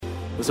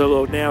So,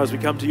 Lord, now as we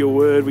come to your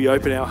word, we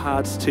open our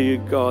hearts to you,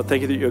 God.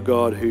 Thank you that you're a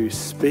God who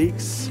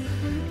speaks,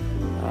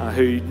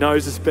 who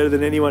knows us better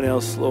than anyone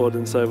else, Lord.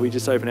 And so we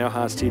just open our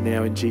hearts to you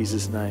now in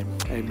Jesus' name.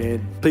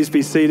 Amen. Please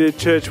be seated.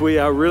 Church, we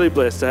are really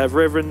blessed to have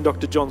Reverend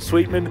Dr. John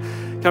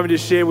Sweetman coming to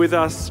share with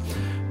us.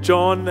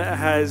 John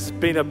has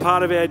been a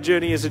part of our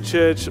journey as a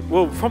church,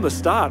 well, from the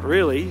start,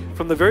 really,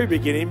 from the very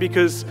beginning,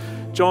 because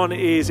John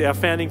is our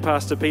founding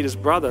pastor, Peter's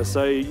brother.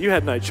 So you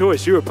had no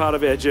choice. You were part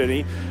of our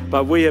journey,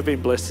 but we have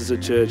been blessed as a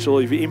church. All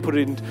of your input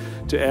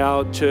into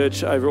our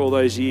church over all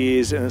those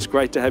years, and it's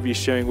great to have you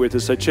sharing with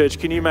us. So church,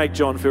 can you make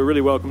John feel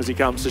really welcome as he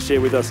comes to share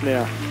with us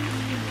now?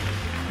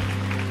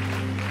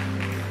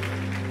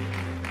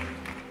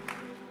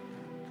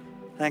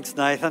 Thanks,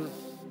 Nathan.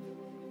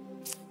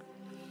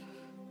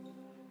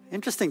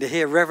 Interesting to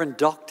hear Reverend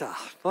Doctor.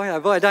 Boy, oh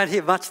boy, I don't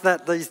hear much of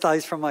that these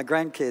days from my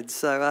grandkids,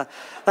 so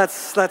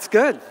that's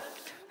good.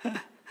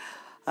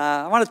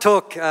 I want to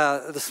talk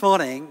this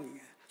morning.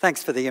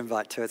 Thanks for the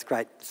invite too. It's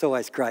great. It's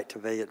always great to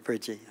be at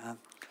Bridgie.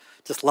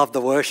 Just love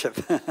the worship.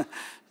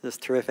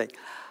 Just terrific.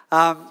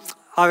 I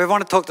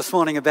want to talk this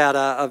morning about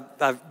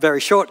a very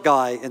short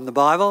guy in the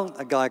Bible,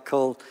 a guy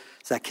called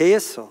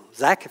Zacchaeus, or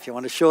Zach if you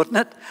want to shorten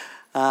it.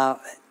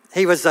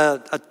 He was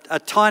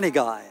a tiny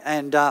guy,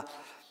 and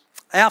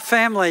our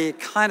family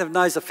kind of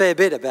knows a fair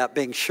bit about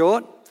being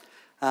short.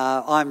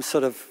 I'm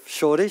sort of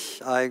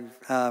shortish. I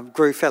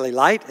grew fairly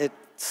late at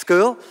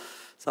school,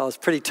 so I was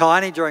pretty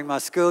tiny during my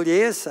school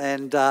years,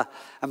 and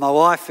my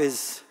wife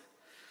is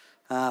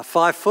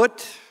 5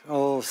 foot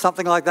or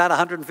something like that,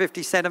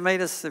 150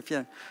 centimetres. If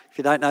you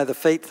don't know the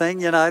feet thing,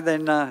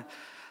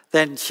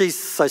 then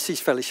she's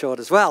fairly short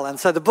as well. And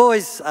so the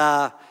boys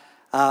are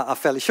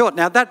fairly short.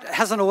 Now that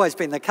hasn't always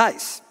been the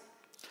case.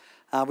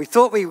 We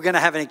thought we were going to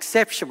have an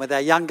exception with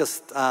our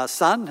youngest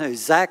son,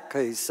 who's Zach,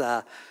 who's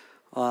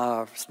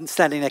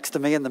standing next to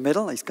me in the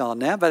middle. He's gone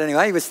now, but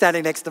anyway, he was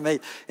standing next to me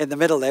in the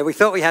middle there. We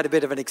thought we had a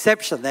bit of an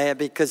exception there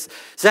because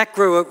Zach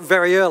grew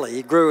very early.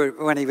 He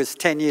grew when he was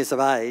 10 years of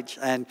age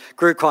and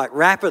grew quite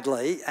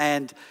rapidly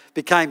and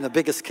became the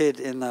biggest kid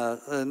in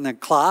the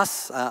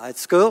class at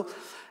school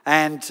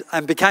and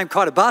became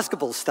quite a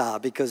basketball star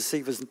because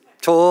he was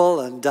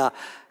tall and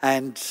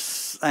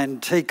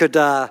he could...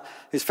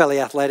 He was fairly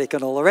athletic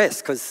and all the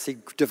rest because he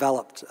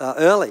developed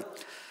early.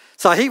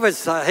 So he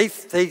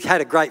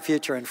had a great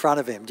future in front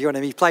of him. Do you know what I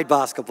mean? He played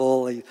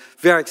basketball. He was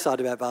very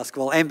excited about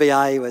basketball.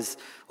 NBA was,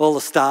 all the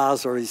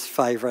stars were his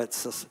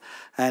favourites,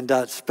 and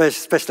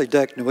especially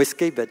Dirk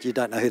Nowitzki, but you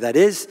don't know who that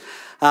is.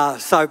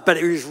 But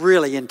he was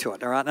really into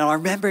it, all right? And I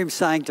remember him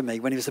saying to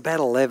me when he was about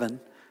 11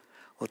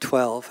 or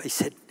 12, he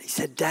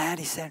said, Dad,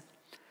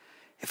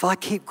 if I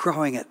keep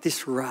growing at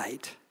this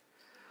rate,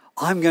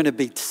 I'm going to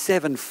be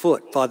 7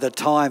 foot by the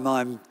time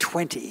I'm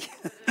 20.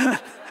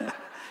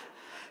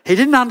 He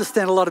didn't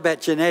understand a lot about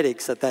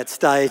genetics at that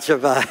stage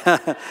of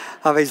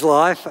his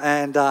life,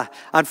 and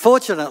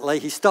unfortunately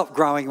he stopped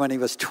growing when he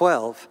was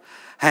 12,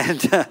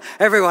 and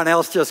everyone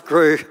else just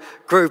grew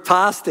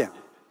past him.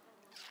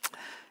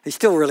 He's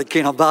still really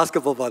keen on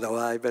basketball, by the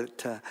way,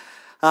 but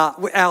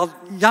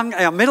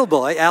our middle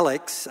boy,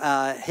 Alex,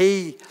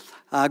 he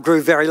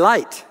grew very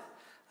late.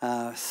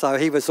 So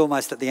he was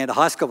almost at the end of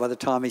high school by the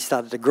time he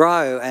started to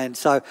grow. And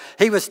so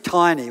he was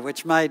tiny,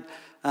 which made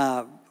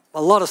a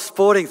lot of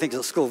sporting things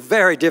at school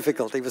very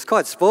difficult. He was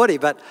quite sporty,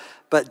 but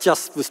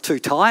just was too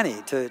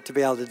tiny to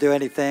be able to do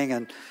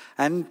anything.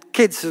 And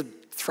kids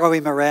would throw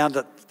him around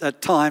at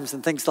times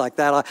and things like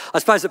that. I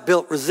suppose it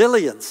built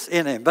resilience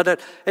in him, but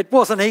it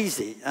wasn't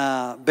easy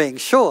being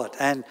short.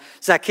 And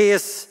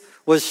Zacchaeus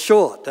was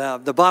short.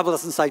 The Bible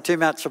doesn't say too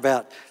much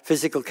about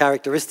physical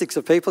characteristics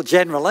of people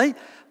generally,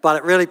 but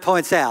it really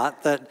points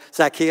out that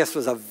Zacchaeus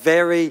was a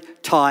very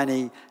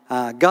tiny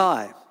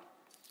guy.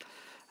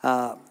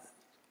 But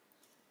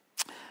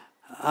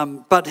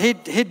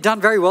he'd done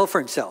very well for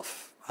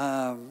himself.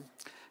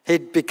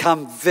 He'd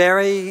become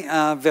very,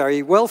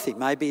 very wealthy.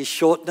 Maybe his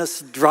shortness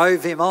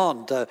drove him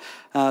on to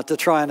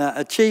try and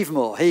achieve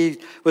more. He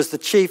was the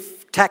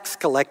chief tax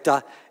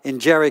collector in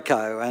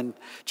Jericho. And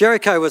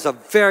Jericho was a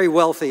very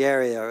wealthy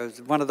area. It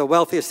was one of the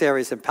wealthiest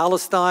areas in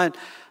Palestine.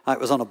 It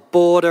was on a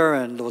border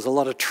and there was a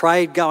lot of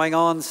trade going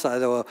on, so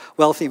there were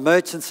wealthy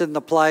merchants in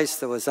the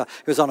place. It was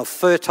on a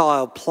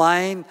fertile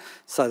plain,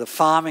 so the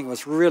farming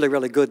was really,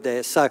 really good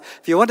there. So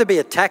if you want to be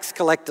a tax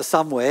collector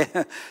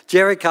somewhere,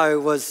 Jericho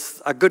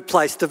was a good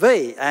place to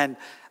be. And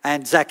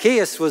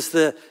Zacchaeus was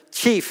the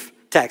chief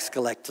tax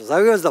collector,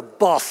 so he was the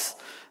boss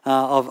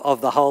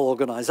of the whole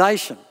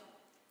organisation.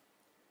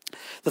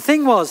 The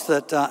thing was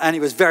that, and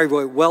he was very,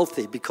 very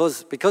wealthy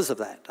because of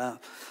that.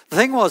 The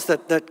thing was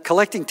that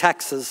collecting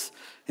taxes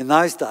in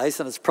those days,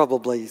 and it's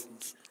probably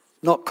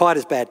not quite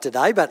as bad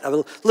today, but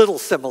a little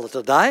similar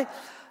today,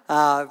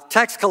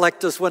 tax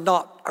collectors were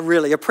not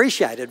really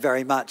appreciated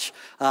very much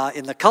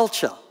in the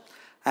culture.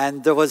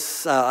 And there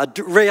was a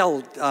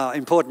real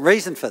important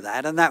reason for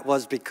that, and that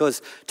was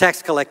because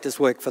tax collectors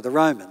worked for the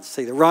Romans.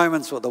 See, the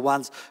Romans were the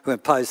ones who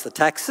imposed the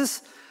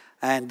taxes,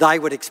 and they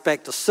would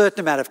expect a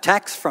certain amount of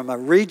tax from a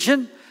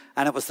region,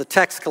 and it was the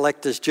tax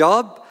collector's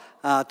job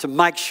to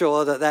make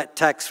sure that that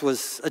tax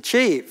was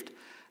achieved.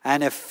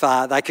 And if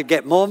they could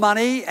get more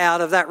money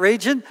out of that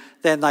region,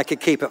 then they could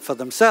keep it for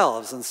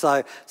themselves. And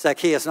so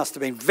Zacchaeus must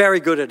have been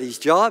very good at his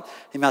job.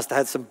 He must have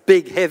had some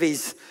big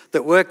heavies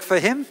that worked for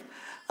him.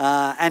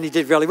 And he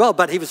did really well.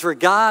 But he was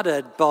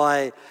regarded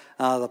by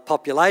the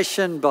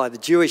population, by the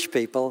Jewish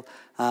people,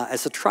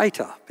 as a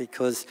traitor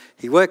because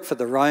he worked for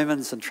the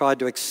Romans and tried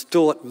to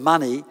extort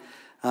money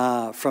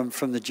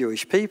from the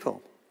Jewish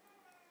people.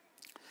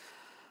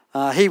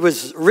 He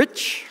was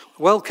rich,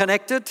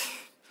 well-connected,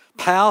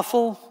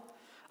 powerful,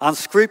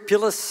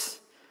 unscrupulous,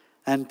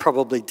 and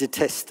probably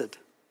detested.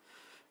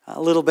 A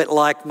little bit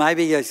like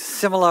maybe a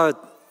similar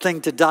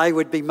thing today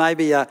would be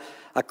maybe a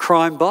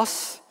crime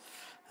boss,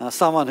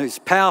 someone who's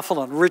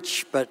powerful and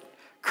rich but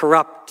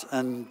corrupt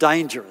and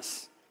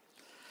dangerous.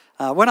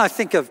 When I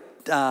think of,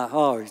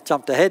 he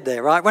jumped ahead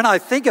there, right? When I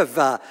think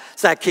of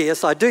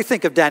Zacchaeus, I do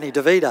think of Danny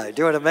DeVito,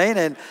 do you know what I mean?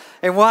 And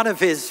in one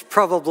of his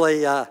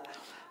probably...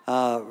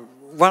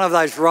 one of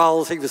those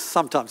roles, he was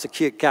sometimes a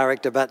cute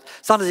character, but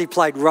sometimes he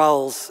played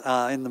roles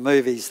in the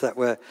movies that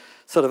were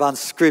sort of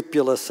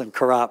unscrupulous and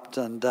corrupt.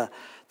 And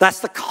that's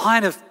the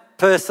kind of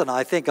person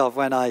I think of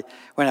when I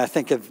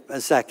think of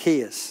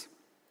Zacchaeus.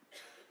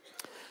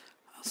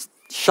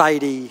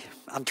 Shady,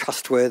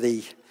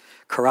 untrustworthy,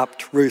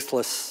 corrupt,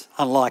 ruthless,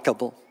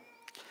 unlikable.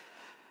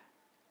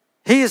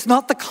 He is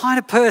not the kind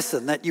of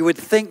person that you would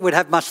think would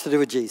have much to do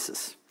with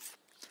Jesus.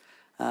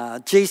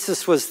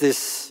 Jesus was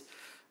this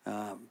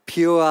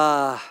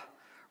pure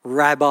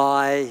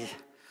rabbi,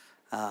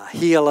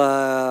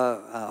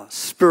 healer,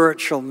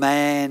 spiritual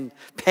man,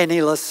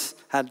 penniless,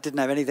 didn't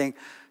have anything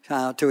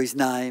to his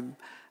name.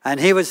 And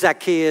here was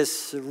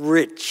Zacchaeus,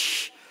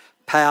 rich,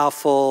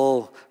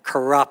 powerful,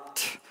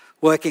 corrupt,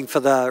 working for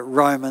the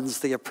Romans,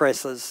 the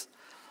oppressors.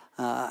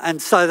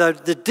 And so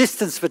the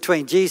distance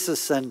between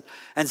Jesus and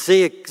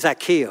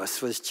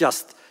Zacchaeus was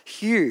just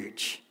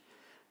huge.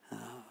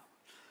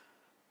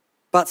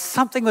 But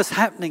something was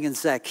happening in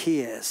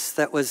Zacchaeus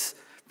that was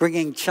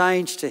bringing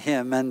change to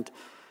him. And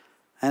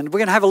we're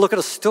going to have a look at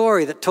a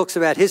story that talks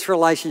about his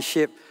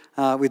relationship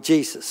with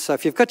Jesus. So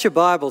if you've got your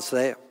Bibles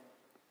there,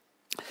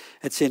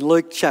 it's in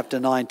Luke chapter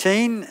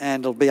 19,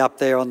 and it'll be up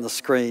there on the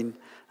screen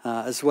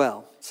as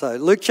well. So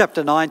Luke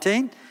chapter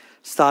 19,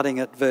 starting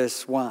at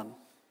verse 1.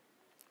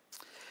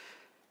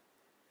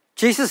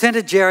 Jesus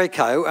entered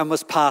Jericho and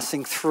was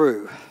passing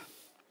through.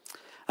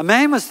 A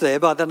man was there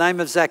by the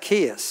name of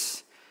Zacchaeus.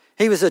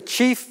 He was a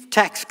chief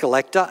tax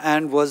collector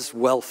and was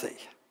wealthy.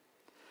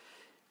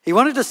 He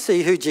wanted to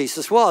see who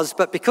Jesus was,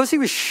 but because he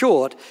was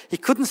short, he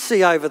couldn't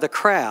see over the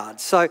crowd.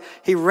 So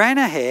he ran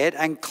ahead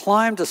and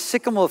climbed a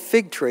sycamore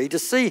fig tree to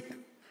see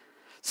him,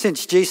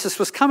 since Jesus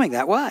was coming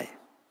that way.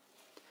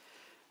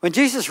 When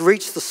Jesus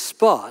reached the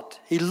spot,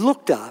 he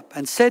looked up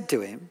and said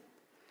to him,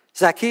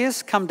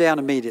 "Zacchaeus, come down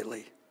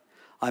immediately.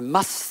 I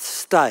must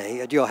stay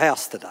at your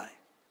house today."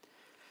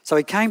 So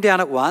he came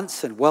down at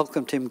once and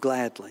welcomed him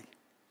gladly.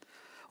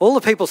 All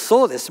the people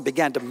saw this and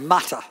began to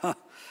mutter,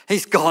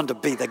 "He's gone to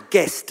be the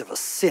guest of a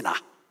sinner."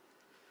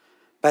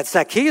 But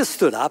Zacchaeus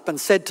stood up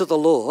and said to the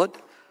Lord,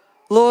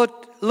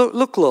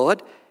 Look,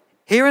 Lord,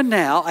 here and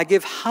now I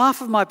give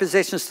half of my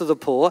possessions to the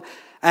poor,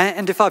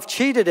 and if I've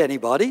cheated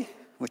anybody,"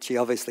 which he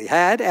obviously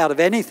had, "out of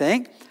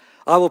anything,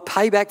 I will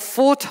pay back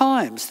 4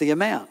 times the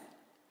amount."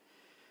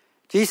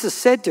 Jesus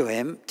said to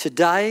him,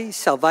 "Today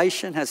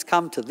salvation has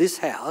come to this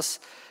house,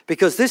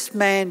 because this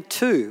man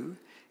too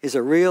is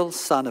a real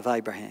son of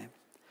Abraham.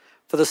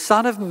 For the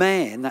Son of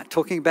Man," that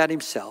talking about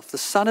himself, "the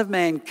Son of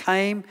Man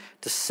came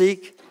to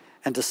seek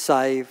and to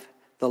save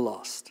the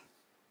lost."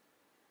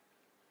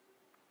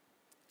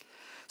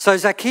 So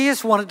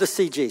Zacchaeus wanted to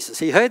see Jesus.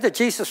 He heard that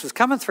Jesus was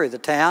coming through the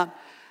town,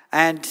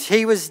 and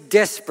he was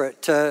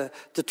desperate to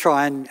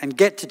try and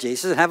get to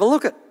Jesus and have a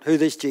look at who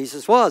this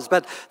Jesus was.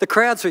 But the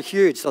crowds were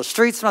huge. The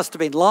streets must have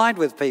been lined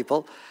with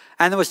people,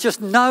 and there was just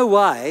no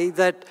way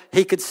that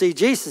he could see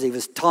Jesus. He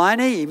was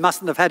tiny. He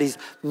mustn't have had his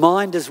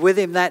minders with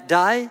him that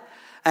day.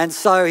 And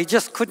so he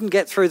just couldn't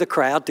get through the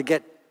crowd to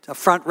get a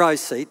front row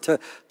seat to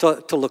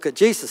look at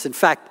Jesus. In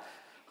fact,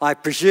 I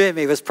presume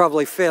he was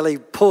probably fairly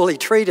poorly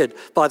treated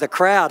by the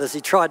crowd as he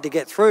tried to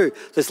get through.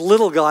 This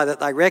little guy that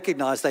they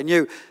recognised, they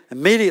knew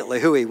immediately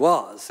who he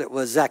was. It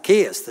was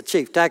Zacchaeus, the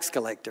chief tax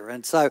collector.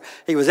 And so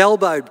he was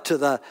elbowed to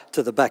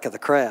the back of the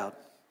crowd.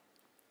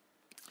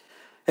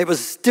 It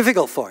was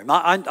difficult for him.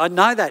 I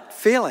know that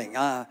feeling.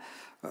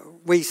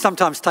 We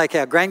sometimes take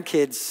our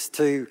grandkids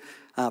to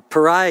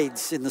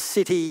parades in the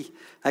city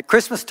at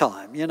Christmas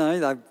time. You know,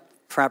 they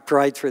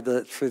parade through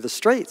the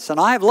streets. And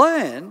I have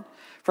learned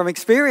from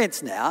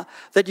experience now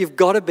that you've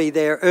got to be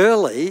there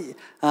early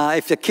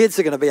if the kids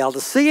are going to be able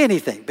to see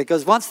anything,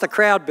 because once the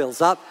crowd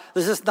builds up,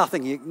 there's just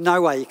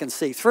no way you can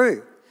see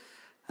through.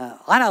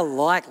 I don't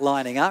like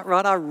lining up,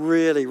 right? I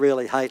really,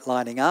 really hate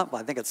lining up.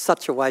 I think it's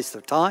such a waste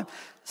of time.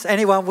 Is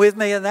anyone with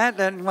me in that?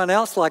 Anyone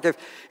else? Like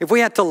if we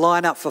had to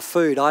line up for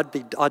food,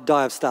 I'd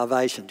die of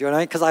starvation. Do you know what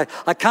I mean?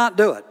 Because I can't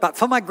do it. But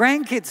for my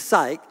grandkids'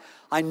 sake,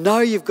 I know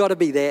you've got to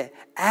be there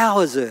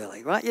hours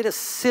early, right? You just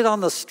sit on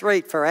the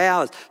street for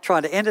hours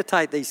trying to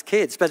entertain these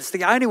kids, but it's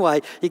the only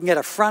way you can get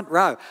a front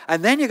row.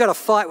 And then you've got to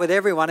fight with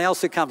everyone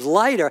else who comes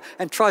later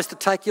and tries to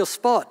take your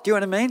spot. Do you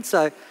know what I mean?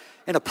 So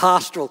in a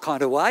pastoral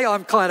kind of way,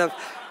 I'm kind of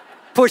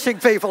pushing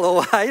people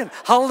away and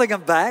holding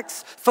them back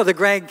for the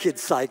grandkids'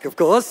 sake, of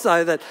course,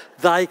 so that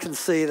they can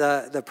see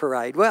the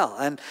parade well.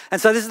 And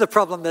so this is the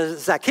problem that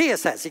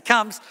Zacchaeus has. He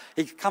comes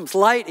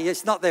late,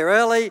 he's not there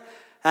early,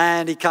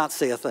 and he can't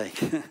see a thing.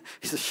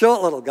 He's a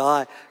short little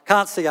guy,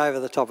 can't see over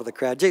the top of the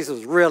crowd. Jesus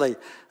was really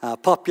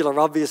popular,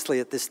 obviously,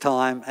 at this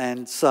time,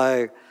 and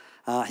so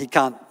he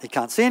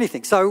can't see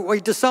anything. So he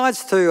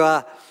decides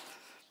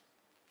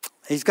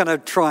he's going to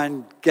try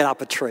and get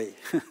up a tree.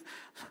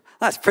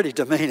 That's pretty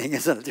demeaning,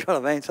 isn't it? Do you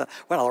know what I mean? So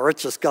one of the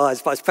richest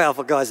guys, most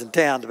powerful guys in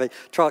town to be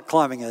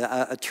climbing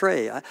a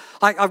tree.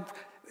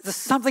 There's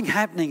something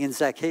happening in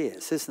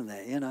Zacchaeus, isn't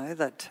there? You know,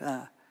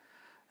 that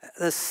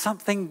there's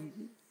something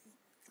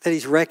that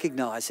he's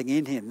recognising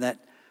in him that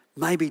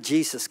maybe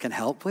Jesus can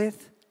help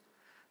with.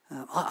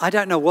 I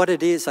don't know what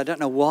it is. I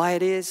don't know why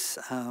it is.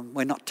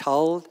 We're not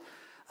told.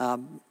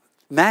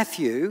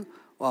 Matthew,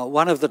 well,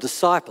 one of the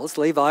disciples,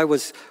 Levi,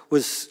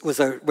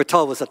 we're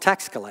told was a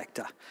tax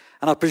collector.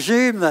 And I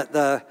presume that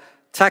the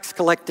tax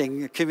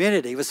collecting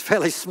community was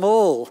fairly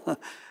small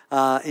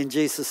in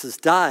Jesus'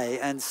 day.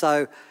 And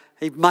so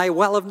he may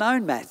well have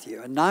known Matthew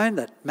and known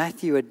that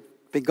Matthew had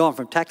been gone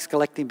from tax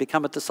collecting,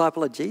 become a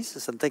disciple of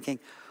Jesus, and thinking,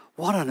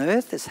 what on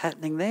earth is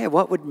happening there?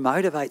 What would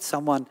motivate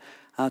someone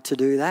to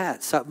do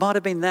that? So it might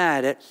have been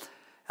that.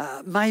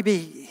 Maybe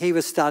he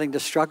was starting to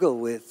struggle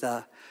with,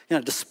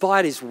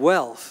 despite his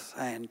wealth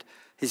and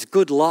his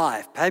good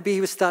life, maybe he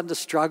was starting to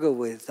struggle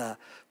with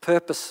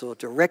purpose or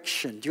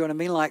direction. Do you know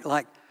what I mean?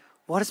 Like,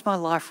 what is my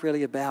life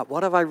really about?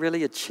 What have I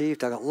really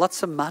achieved? I've got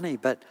lots of money,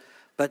 but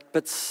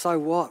so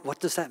what? What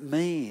does that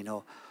mean?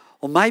 Or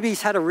maybe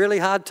he's had a really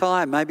hard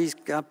time. Maybe he's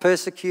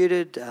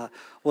persecuted,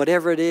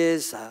 whatever it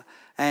is,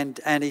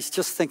 and he's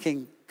just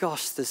thinking,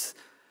 gosh,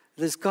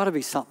 there's got to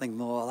be something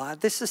more.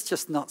 This is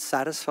just not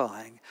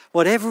satisfying.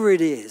 Whatever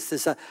it is,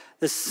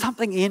 there's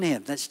something in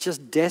him that's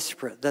just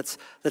desperate, that's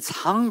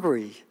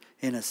hungry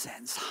in a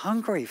sense,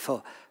 hungry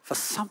for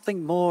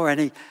something more.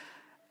 And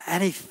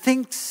he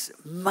thinks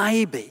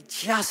maybe,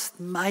 just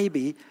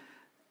maybe,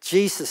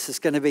 Jesus is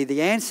going to be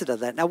the answer to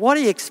that. Now, what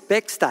he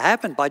expects to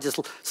happen by just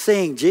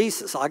seeing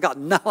Jesus, I got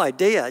no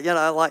idea.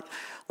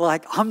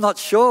 Like I'm not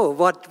sure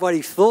what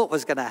he thought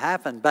was going to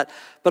happen. But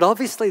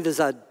obviously there's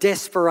a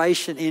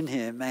desperation in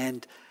him,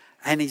 and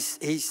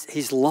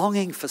he's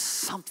longing for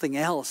something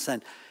else,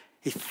 and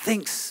he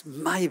thinks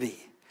maybe,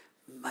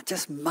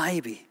 just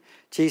maybe,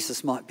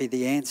 Jesus might be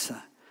the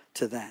answer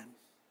to that.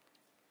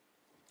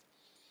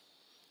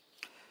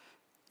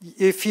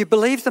 If you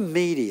believe the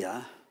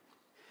media,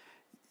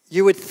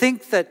 you would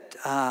think that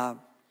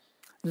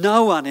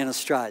no one in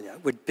Australia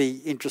would be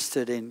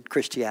interested in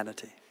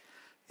Christianity.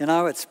 You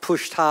know, it's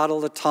pushed hard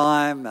all the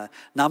time.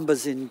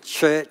 Numbers in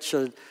church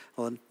or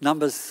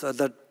numbers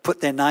that put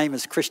their name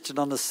as Christian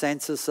on the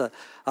census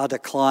are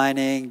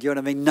declining. Do you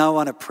know what I mean? No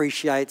one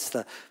appreciates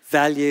the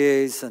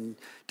values and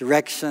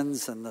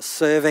directions and the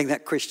serving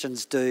that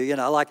Christians do. You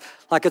know, like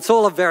it's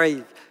all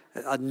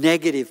a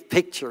negative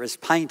picture is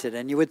painted,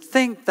 and you would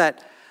think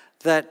that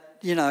there's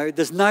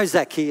no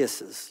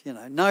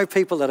Zacchaeuses, no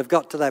people that have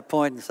got to that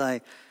point and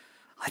say,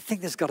 I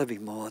think there's got to be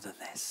more than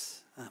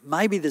this.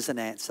 Maybe there's an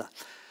answer.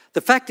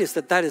 The fact is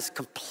that is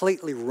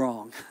completely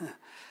wrong.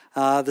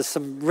 There's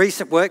some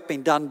recent work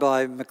being done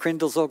by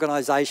McCrindle's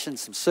organisation,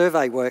 some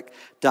survey work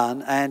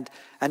done, and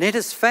it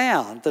has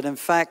found that, in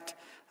fact,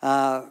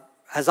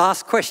 has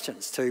asked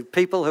questions to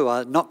people who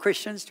are not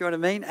Christians, do you know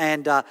what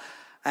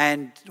I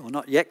mean, or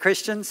not yet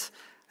Christians,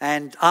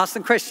 and asked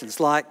them questions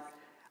like,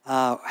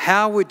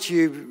 how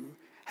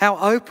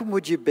open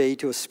would you be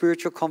to a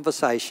spiritual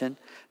conversation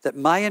that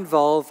may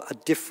involve a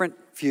different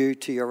view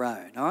to your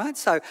own? All right,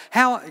 so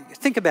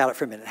think about it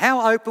for a minute.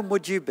 How open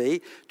would you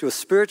be to a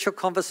spiritual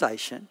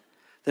conversation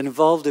that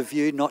involved a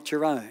view not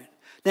your own?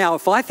 Now,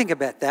 if I think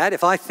about that,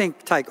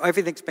 take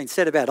everything's been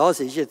said about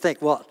Aussies, you'd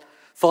think, what,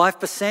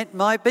 5%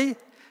 might be?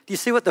 Do you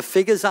see what the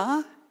figures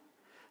are?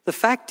 The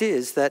fact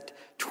is that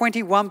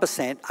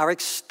 21% are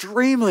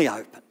extremely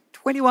open.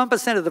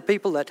 21% of the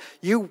people that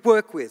you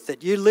work with,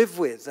 that you live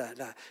with,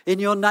 in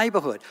your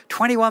neighbourhood,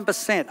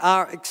 21%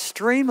 are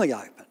extremely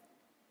open.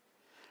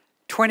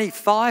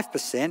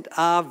 25%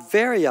 are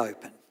very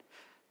open.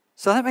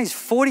 So that means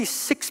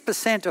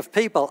 46% of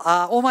people,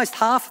 almost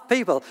half of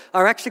people,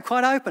 are actually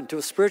quite open to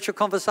a spiritual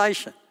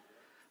conversation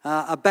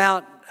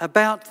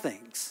about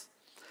things.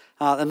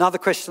 Another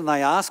question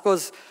they asked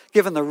was,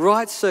 given the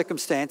right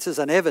circumstances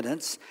and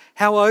evidence,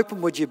 how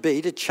open would you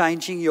be to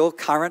changing your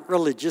current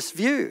religious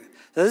view?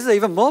 So this is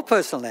even more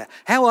personal now.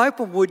 How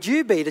open would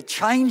you be to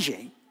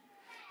changing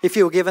if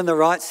you were given the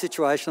right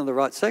situation and the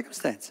right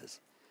circumstances?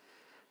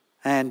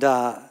 And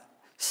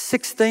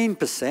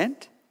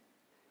 16%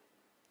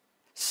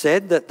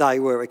 said that they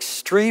were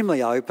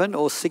extremely open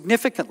or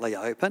significantly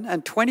open,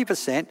 and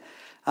 20%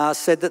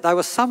 said that they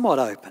were somewhat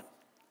open.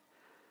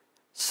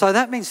 So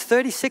that means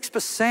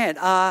 36%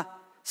 are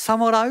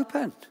somewhat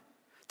open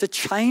to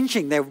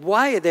changing their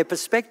way, their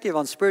perspective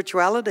on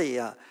spirituality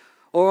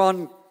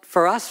or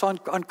for us, on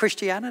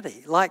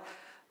Christianity. Like,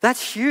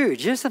 that's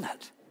huge, isn't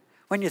it?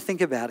 When you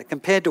think about it,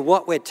 compared to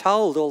what we're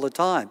told all the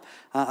time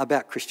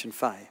about Christian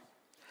faith.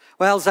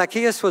 Well,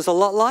 Zacchaeus was a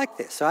lot like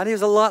this, right? He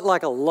was a lot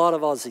like a lot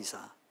of Aussies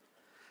are.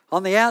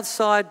 On the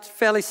outside,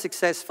 fairly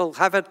successful,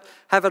 have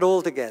it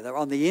all together.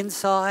 On the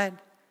inside,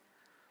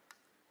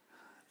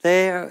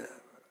 they're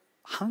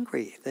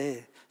hungry,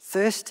 they're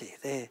thirsty,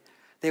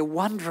 they're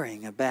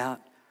wondering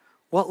about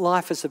what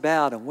life is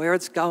about and where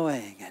it's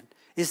going, and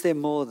is there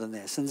more than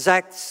this? And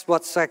that's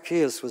what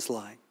Zacchaeus was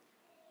like.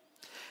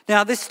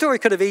 Now, this story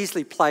could have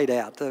easily played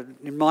out,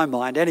 in my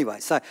mind anyway.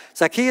 So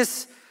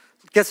Zacchaeus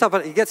gets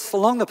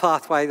along the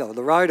pathway or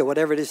the road or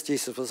whatever it is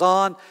Jesus was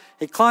on.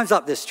 He climbs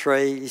up this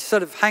tree. He's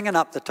sort of hanging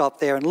up the top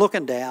there and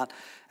looking down.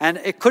 And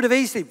it could have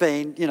easily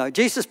been,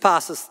 Jesus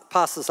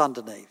passes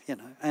underneath,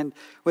 and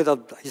with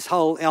his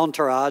whole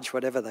entourage,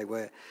 whatever they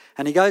were.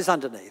 And he goes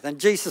underneath. And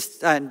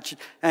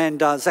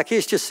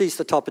Zacchaeus just sees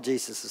the top of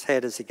Jesus'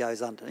 head as he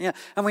goes under.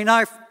 And we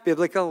know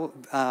biblical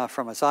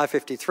from Isaiah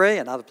 53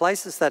 and other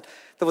places that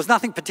there was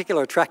nothing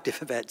particularly attractive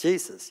about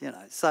Jesus,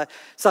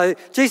 So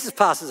Jesus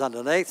passes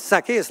underneath.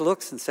 Zacchaeus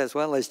looks and says,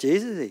 well, there's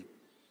Jesus. He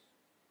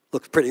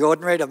looks pretty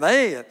ordinary to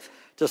me,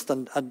 just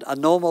a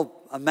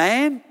normal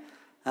man.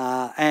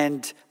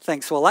 And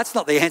thinks, well, that's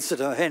not the answer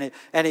to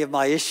any of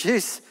my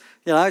issues.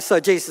 So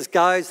Jesus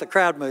goes, the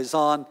crowd moves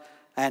on,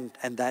 and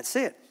that's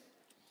it.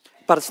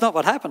 But it's not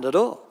what happened at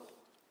all.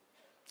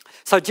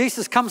 So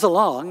Jesus comes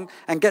along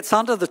and gets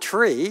under the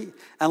tree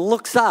and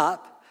looks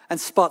up and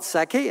spots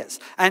Zacchaeus.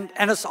 And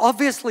it's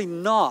obviously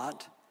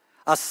not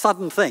a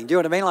sudden thing. Do you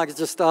know what I mean? Like, it's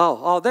just,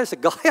 there's a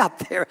guy up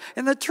there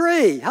in the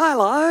tree.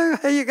 Hello,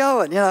 how you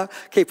going?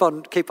 Keep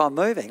on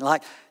moving.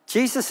 Like,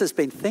 Jesus has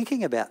been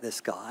thinking about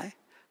this guy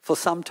for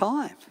some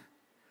time.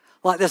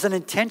 Like, there's an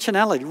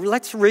intentionality.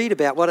 Let's read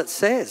about what it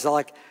says.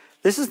 Like,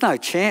 this is no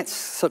chance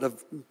sort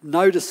of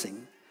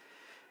noticing.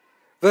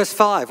 Verse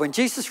 5, when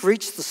Jesus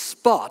reached the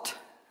spot,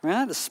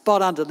 right, the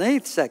spot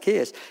underneath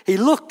Zacchaeus, he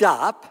looked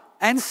up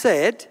and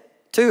said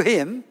to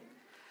him,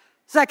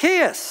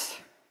 Zacchaeus,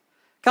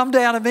 come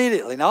down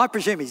immediately. Now, I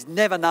presume he's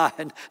never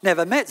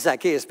met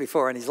Zacchaeus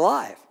before in his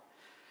life.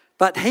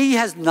 But he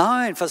has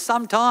known for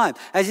some time,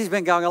 as he's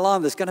been going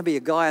along, there's going to be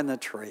a guy in the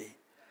tree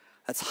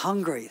that's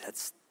hungry,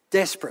 that's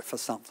desperate for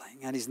something,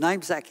 and his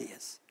name's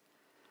Zacchaeus.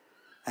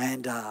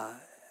 And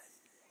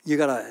you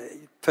got a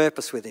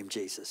purpose with him,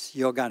 Jesus.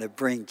 You're going to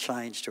bring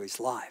change to his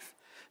life.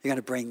 You're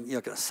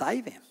going to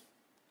save him.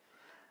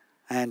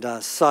 And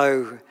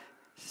so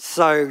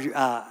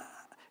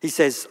he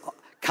says,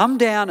 come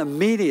down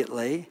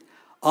immediately.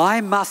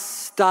 I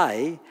must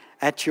stay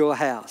at your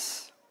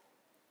house.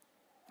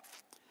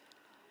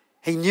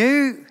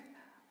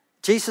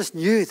 Jesus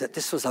knew that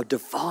this was a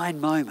divine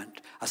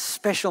moment, a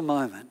special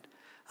moment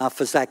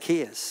for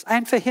Zacchaeus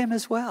and for him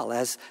as well,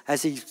 as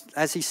he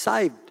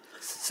saved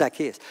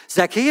Zacchaeus.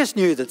 Zacchaeus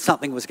knew that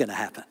something was going to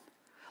happen.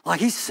 Like,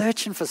 he's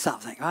searching for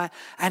something, right?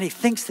 And he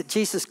thinks that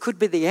Jesus could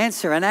be the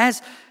answer. And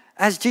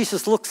as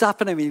Jesus looks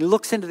up at him, he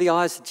looks into the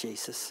eyes of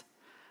Jesus.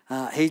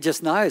 He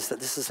just knows that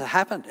this has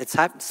happened.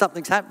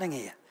 Something's happening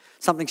here.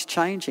 Something's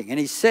changing. And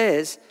he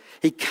says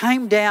he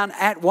came down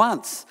at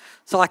once.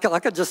 So I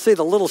could just see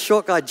the little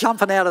short guy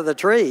jumping out of the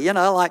tree,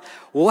 like,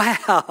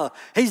 wow,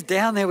 he's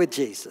down there with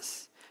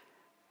Jesus.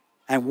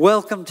 And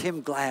welcomed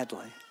him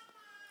gladly.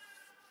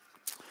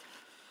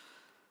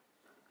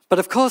 But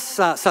of course,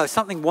 so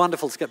something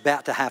wonderful is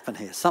about to happen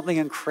here, something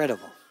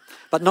incredible.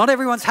 But not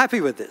everyone's happy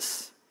with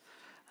this.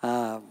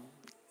 There's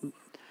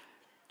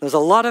a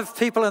lot of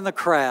people in the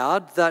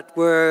crowd that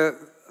were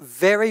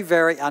very,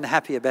 very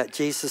unhappy about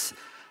Jesus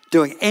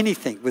doing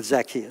anything with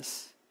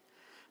Zacchaeus.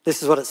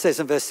 This is what it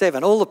says in verse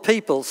 7. All the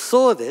people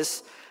saw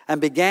this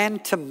and began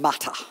to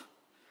mutter.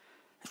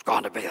 It's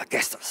going to be a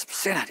guest of a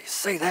sinner. Do you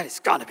see that? It's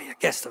going to be a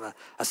guest of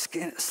a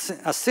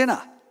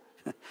sinner.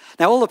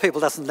 Now, all the people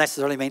doesn't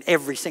necessarily mean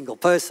every single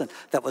person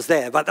that was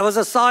there, but there was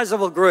a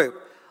sizable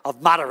group of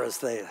mutterers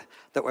there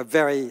that were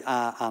very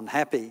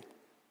unhappy.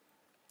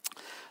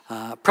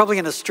 Probably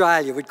in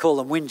Australia, we'd call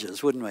them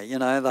whingers, wouldn't we?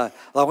 The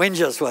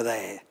whingers were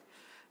there.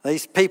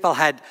 These people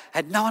had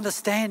no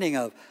understanding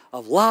of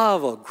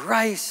love or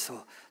grace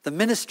or the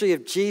ministry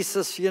of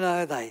Jesus.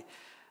 They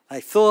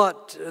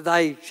thought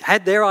they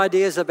had their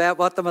ideas about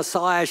what the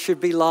Messiah should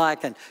be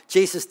like, and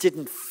Jesus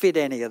didn't fit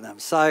any of them.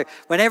 So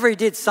whenever he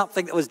did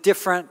something that was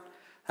different,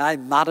 they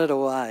muttered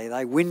away,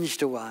 they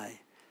whinged away.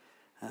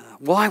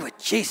 Why would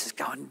Jesus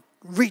go and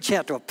reach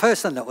out to a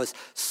person that was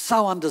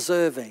so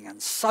undeserving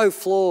and so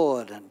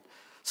flawed and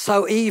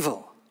so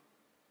evil?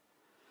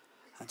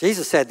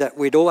 Jesus said that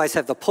we'd always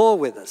have the poor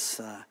with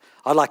us.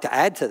 I'd like to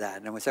add to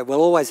that, and we said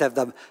we'll always have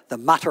the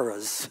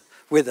mutterers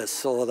with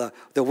us, or the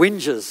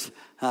whingers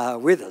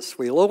with us.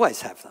 We'll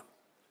always have them.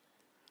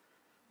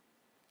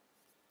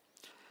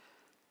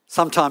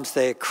 Sometimes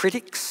they're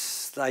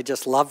critics, they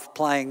just love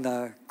playing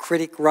the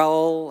critic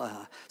role.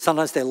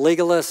 Sometimes they're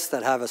legalists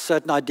that have a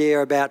certain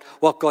idea about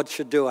what God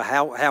should do or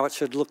how it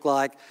should look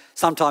like.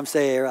 Sometimes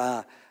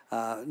they're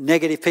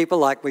negative people,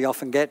 like we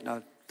often get.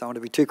 I don't want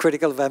to be too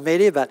critical of our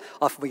media, but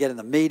often we get in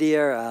the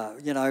media,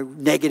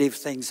 negative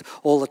things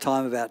all the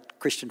time about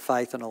Christian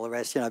faith and all the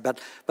rest,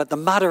 But the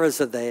mutterers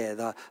are there,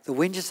 the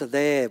whingers are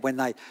there.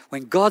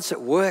 When God's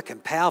at work in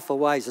powerful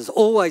ways, there's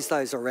always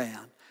those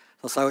around.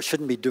 So it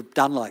shouldn't be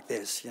done like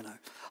this,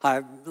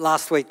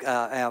 Last week,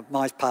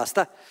 my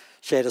pastor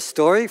shared a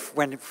story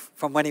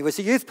from when he was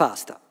a youth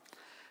pastor.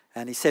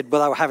 And he said,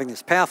 well, they were having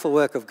this powerful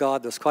work of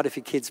God. There was quite a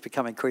few kids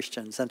becoming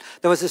Christians. And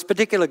there was this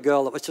particular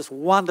girl that was just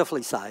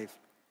wonderfully saved.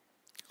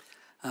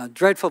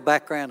 Dreadful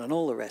background and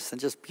all the rest, and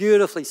just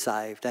beautifully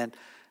saved.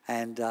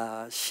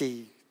 And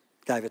she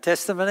gave a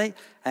testimony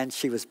and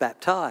she was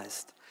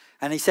baptised.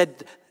 And he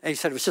said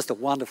it was just a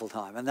wonderful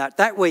time. And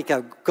that week,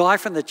 a guy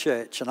from the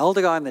church, an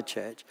older guy in the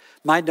church,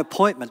 made an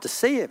appointment to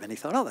see him. And he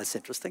thought, oh, that's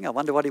interesting. I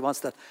wonder what he wants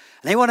to...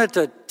 And he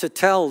wanted to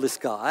tell this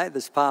guy,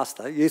 this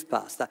pastor, youth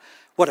pastor,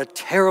 what a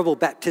terrible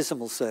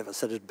baptismal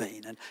service it had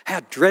been and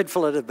how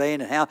dreadful it had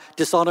been and how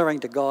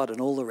dishonouring to God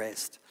and all the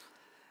rest.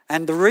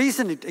 And the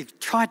reason he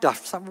tried to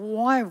say,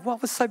 why?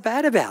 What was so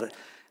bad about it?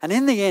 And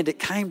in the end, it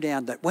came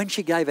down that when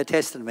she gave her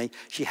testimony,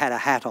 she had a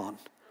hat on,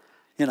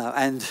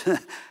 and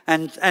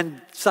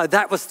so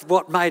that was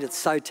what made it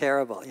so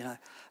terrible,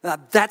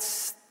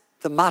 That's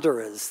the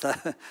mutterers,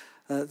 the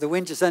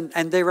whingers,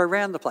 and they're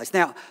around the place.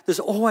 Now, there's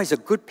always a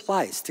good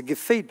place to give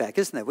feedback,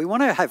 isn't there? We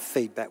want to have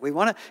feedback. We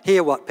want to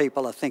hear what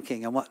people are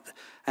thinking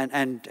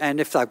and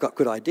if they've got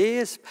good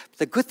ideas.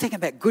 The good thing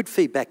about good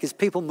feedback is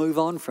people move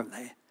on from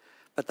there.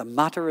 But the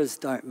mutterers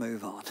don't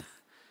move on.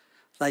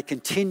 They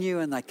continue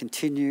and they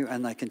continue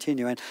and they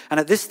continue. And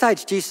at this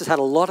stage, Jesus had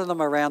a lot of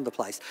them around the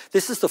place.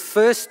 This is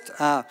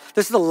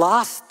the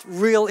last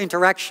real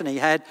interaction he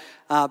had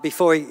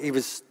before he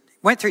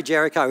went through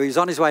Jericho. He was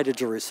on his way to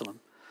Jerusalem,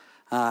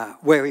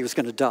 where he was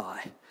going to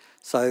die.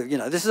 So,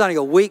 this is only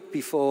a week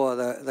before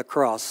the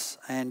cross.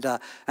 And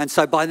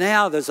so by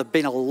now, there's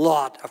been a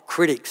lot of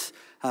critics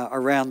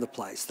around the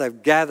place.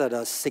 They've gathered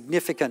a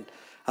significant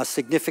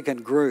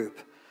group.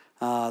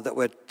 That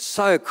were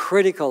so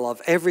critical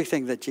of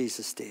everything that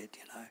Jesus did,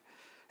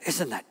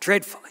 Isn't that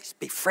dreadful? He's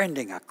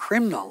befriending a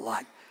criminal,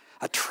 like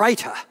a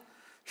traitor.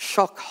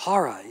 Shock,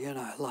 horror,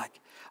 like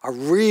a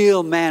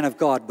real man of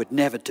God would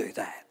never do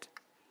that.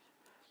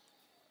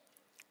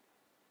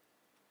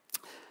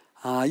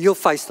 You'll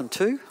face them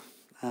too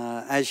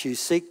as you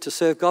seek to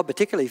serve God,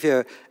 particularly if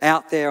you're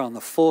out there on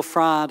the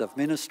forefront of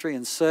ministry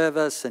and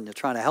service and you're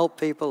trying to help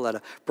people that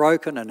are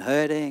broken and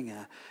hurting.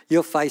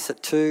 You'll face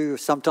it too.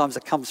 Sometimes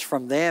it comes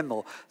from them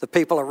or the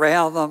people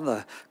around them,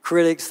 the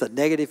critics, the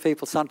negative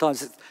people.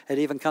 Sometimes it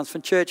even comes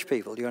from church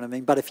people, you know what I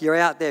mean? But if you're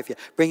out there, if you're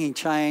bringing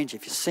change,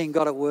 if you're seeing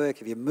God at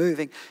work, if you're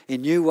moving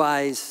in new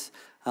ways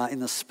in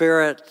the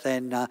Spirit,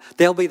 then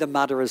there'll be the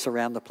mutterers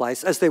around the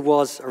place, as there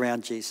was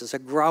around Jesus, a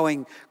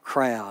growing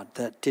crowd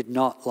that did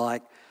not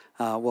like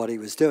what he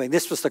was doing.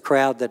 This was the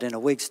crowd that in a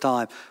week's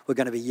time were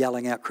going to be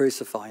yelling out,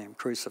 crucify him,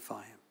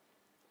 crucify him.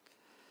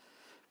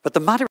 But the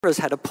mutterers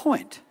had a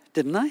point,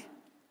 didn't they?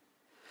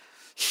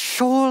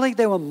 Surely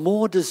there were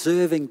more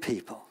deserving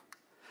people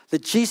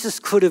that Jesus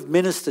could have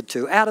ministered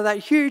to out of that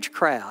huge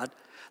crowd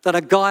than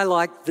a guy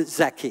like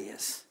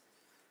Zacchaeus.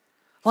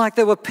 Like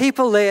there were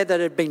people there that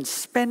had been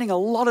spending a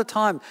lot of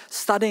time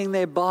studying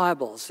their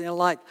Bibles,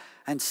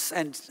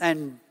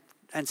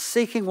 and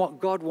seeking what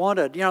God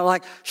wanted.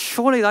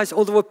 Surely there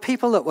were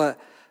people that were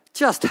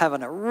just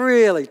having a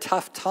really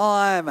tough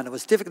time and it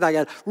was difficult. They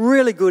had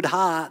really good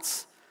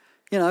hearts,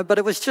 but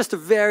it was just a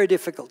very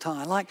difficult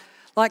time.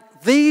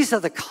 Like these are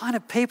the kind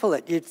of people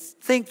that you'd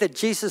think that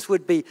Jesus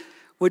would be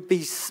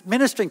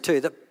ministering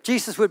to, that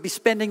Jesus would be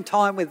spending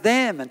time with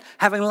them and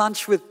having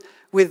lunch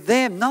with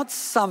them, not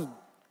some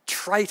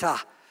traitor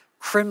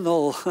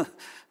criminal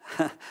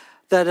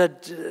that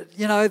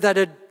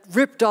had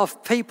ripped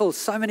off people,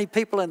 so many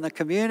people in the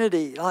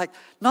community.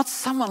 Not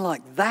someone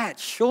like that.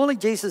 Surely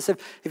Jesus, if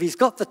he's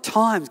got the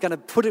time, is going to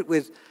put it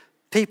with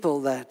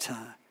people that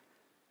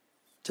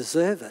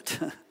deserve it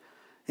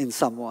in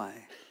some way.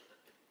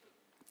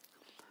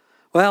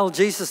 Well,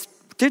 Jesus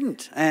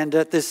didn't. And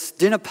at this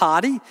dinner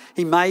party,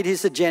 he made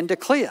his agenda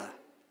clear.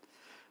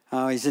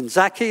 He's in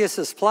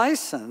Zacchaeus'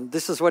 place, and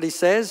this is what he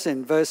says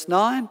in verse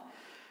 9.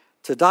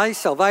 Today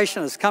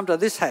salvation has come to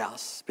this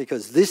house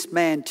because this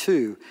man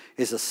too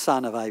is a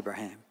son of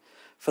Abraham.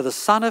 For the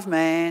Son of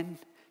Man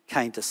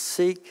came to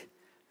seek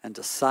and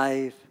to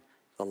save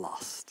the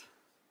lost.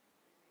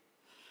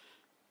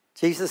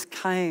 Jesus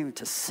came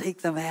to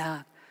seek them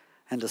out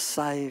and to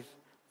save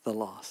the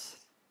lost.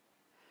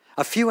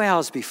 A few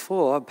hours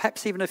before,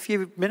 perhaps even a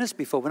few minutes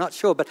before, we're not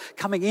sure, but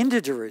coming into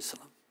Jericho,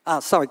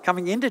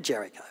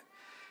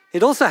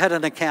 he'd also had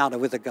an encounter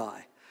with a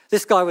guy.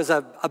 This guy was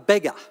a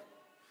beggar.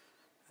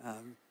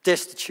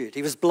 Destitute.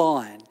 He was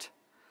blind,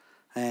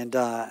 and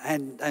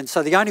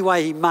so the only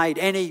way he made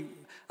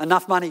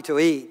enough money to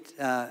eat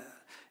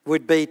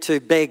would be to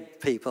beg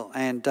people.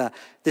 And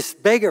this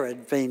beggar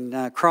had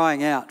been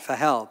crying out for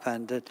help.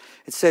 And it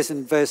says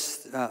in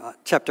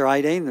chapter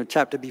 18, the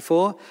chapter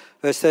before,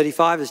 verse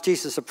 35, as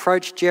Jesus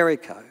approached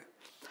Jericho,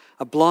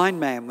 a blind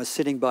man was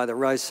sitting by the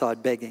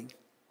roadside begging.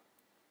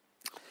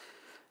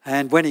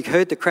 And when he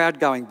heard the crowd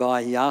going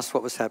by, he asked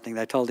what was happening.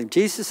 They told him,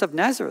 Jesus of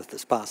Nazareth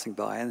is passing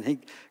by. And he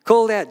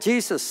called out,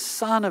 Jesus,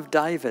 Son of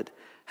David,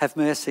 have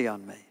mercy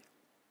on me.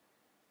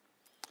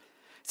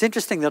 It's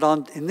interesting that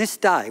in this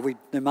day,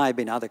 there may have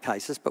been other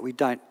cases, but we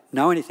don't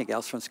know anything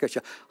else from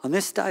Scripture. On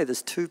this day,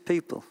 there's two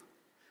people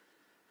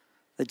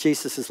that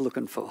Jesus is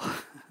looking for.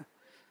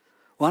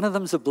 One of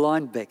them's a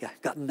blind beggar,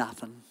 got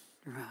nothing,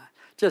 right?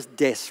 Just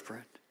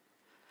desperate.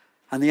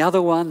 And the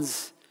other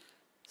one's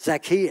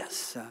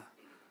Zacchaeus,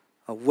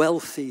 a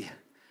wealthy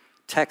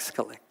tax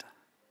collector.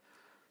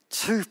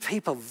 Two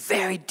people,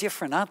 very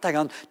different, aren't they?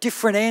 On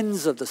different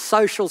ends of the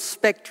social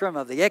spectrum,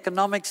 of the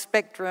economic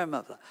spectrum,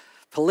 of the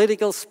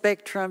political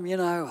spectrum,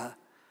 a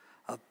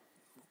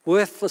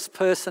worthless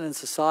person in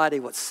society,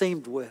 what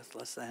seemed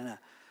worthless, and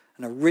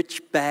a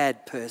rich,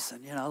 bad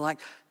person, like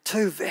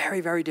two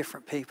very, very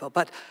different people.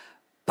 But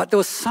there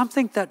was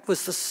something that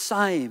was the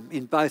same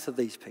in both of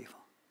these people.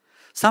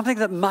 Something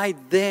that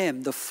made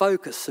them the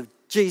focus of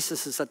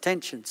Jesus'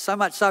 attention. So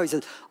much so, he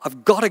says,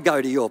 I've got to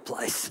go to your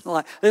place.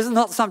 Like, this is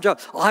not some job.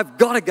 I've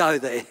got to go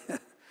there.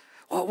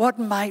 What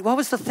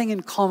was the thing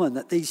in common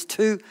that these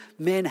two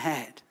men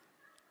had?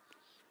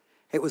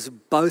 It was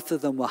both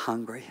of them were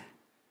hungry.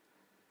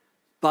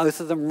 Both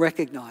of them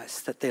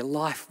recognised that their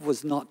life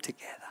was not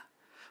together.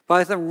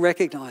 Both of them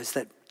recognised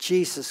that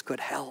Jesus could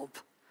help.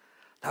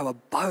 They were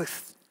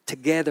both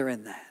together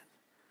in that.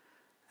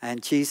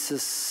 And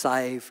Jesus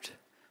saved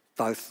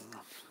both of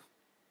them.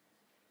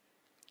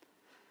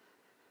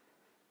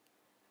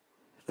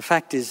 The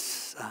fact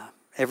is,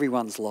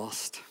 everyone's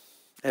lost.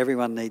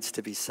 Everyone needs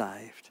to be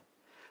saved.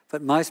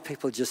 But most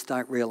people just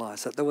don't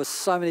realise that there were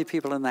so many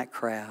people in that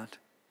crowd.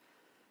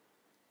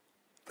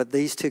 But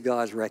these two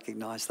guys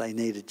recognised they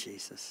needed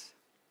Jesus.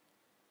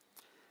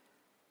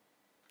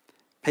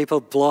 People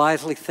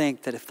blithely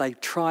think that if they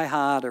try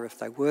harder, if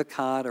they work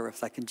harder, if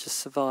they can just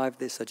survive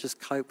this or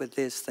just cope with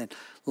this, then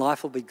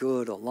life will be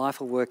good or life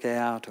will work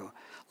out or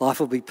life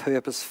will be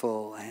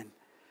purposeful, and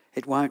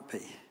it won't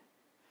be.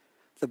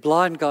 The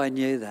blind guy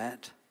knew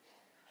that.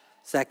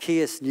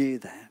 Zacchaeus knew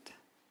that.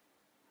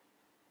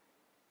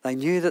 They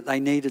knew that they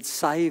needed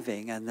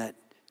saving and that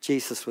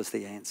Jesus was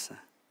the answer.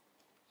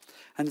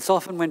 And it's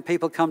often when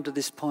people come to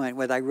this point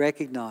where they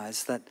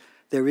recognise that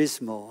there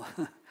is more.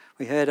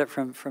 We heard it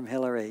from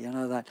Hillary,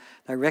 that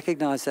they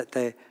recognise that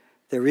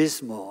there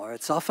is more.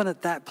 It's often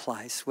at that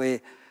place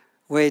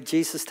where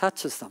Jesus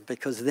touches them,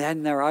 because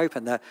then they're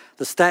open. The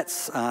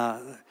stats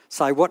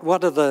say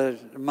what are the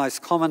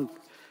most common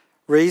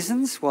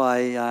reasons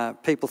why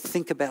people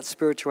think about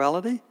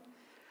spirituality?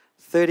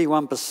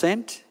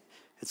 31%,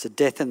 it's a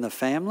death in the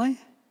family.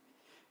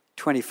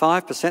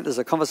 25%, there's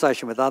a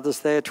conversation with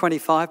others there.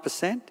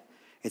 25%,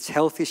 it's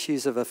health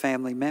issues of a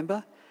family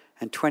member.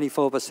 And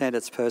 24%,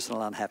 it's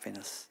personal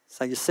unhappiness.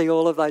 So you see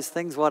all of those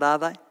things, what are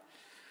they?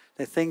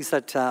 They're things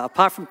that,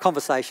 apart from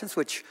conversations,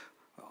 which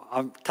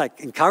I take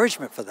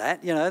encouragement for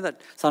that,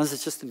 that sometimes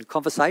it's just in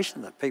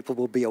conversation that people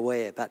will be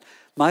aware. But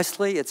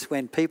mostly it's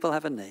when people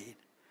have a need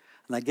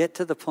and they get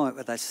to the point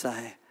where they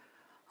say,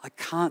 I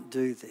can't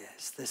do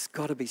this. There's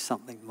got to be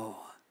something more.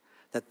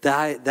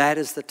 That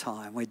is the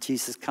time where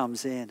Jesus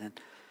comes in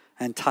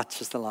and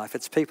touches the life.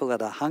 It's people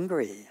that are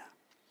hungry.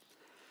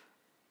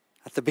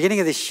 At the beginning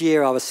of this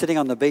year, I was sitting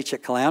on the beach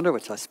at Caloundra,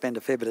 which I spend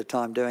a fair bit of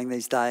time doing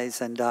these days,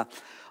 and I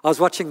was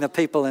watching the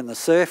people in the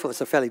surf. It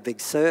was a fairly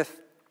big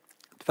surf,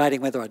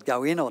 debating whether I'd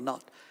go in or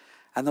not.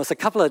 And there was a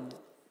couple of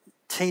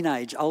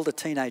older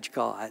teenage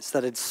guys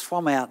that had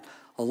swum out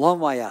a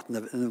long way out,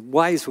 and the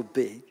waves were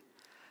big,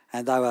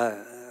 and they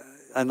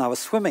were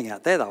swimming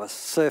out there. They were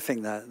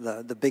surfing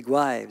the big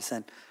waves,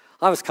 and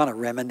I was kind of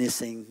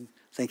reminiscing,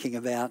 thinking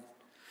about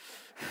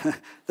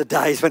the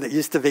days when it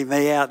used to be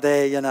me out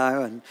there,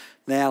 and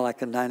now I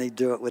can only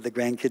do it with the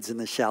grandkids in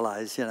the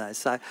shallows,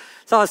 So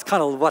I was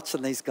kind of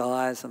watching these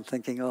guys and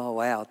thinking, oh,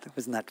 wow,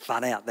 wasn't that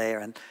fun out there?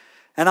 And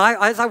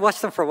as I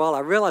watched them for a while, I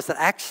realised that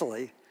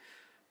actually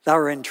they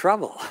were in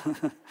trouble.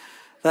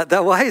 That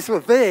the waves were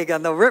big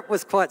and the rip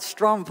was quite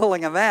strong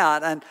pulling them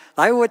out, and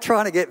they were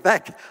trying to get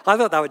back. I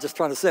thought they were just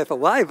trying to surf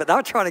away, but they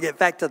were trying to get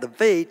back to the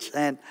beach,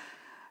 and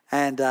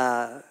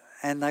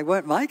they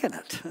weren't making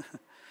it.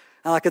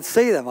 And I could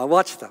see them. I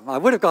watched them. I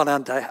would have gone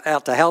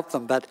out to help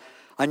them, but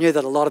I knew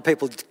that a lot of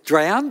people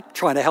drown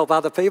trying to help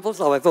other people,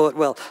 so I thought,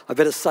 well, I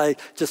better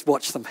just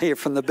watch them here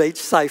from the beach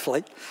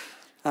safely.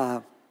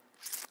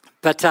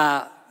 But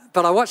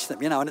I watched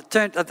them, and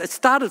it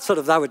started sort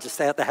of, they were just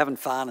out there having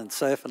fun and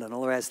surfing and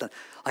all the rest. And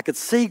I could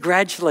see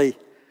gradually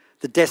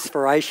the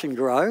desperation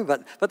grow,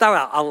 but they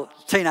were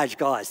teenage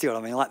guys, do you know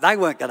what I mean? Like, they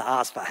weren't going to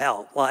ask for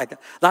help. Like,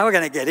 they were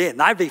going to get in.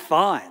 They'd be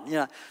fine,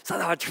 So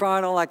they were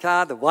trying all they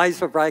could. The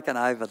waves were breaking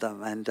over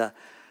them.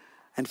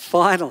 And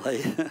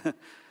finally,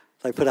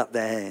 they put up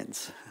their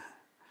hands.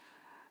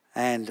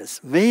 And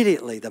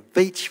immediately the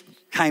beach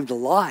came to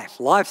life.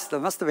 There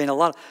must have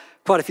been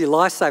quite a few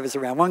lifesavers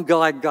around. One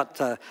guy got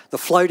the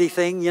floaty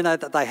thing,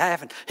 that they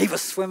have, and he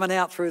was swimming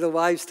out through the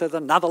waves to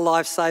another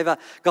lifesaver,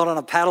 got on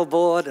a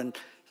paddleboard and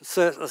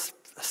a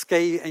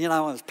ski, and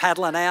was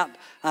paddling out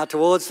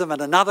towards them,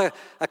 and a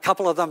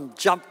couple of them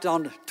jumped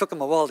on, took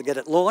them a while to get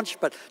it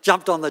launched, but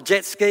jumped on the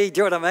jet ski,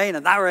 do you know what I mean?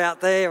 And they were out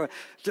there,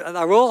 and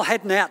they were all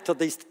heading out to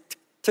these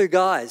two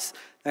guys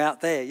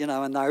out there,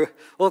 and they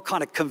all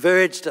kind of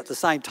converged at the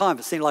same time.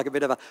 It seemed like a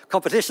bit of a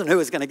competition who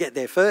was going to get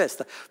there first.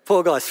 The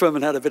poor guy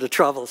swimming had a bit of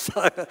trouble,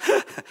 so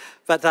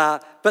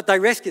but they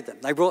rescued them.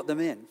 They brought them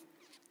in.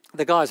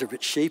 The guys are a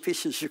bit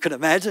sheepish, as you can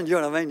imagine, you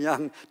know what I mean?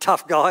 Young,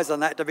 tough guys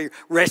and that to be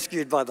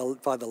rescued by the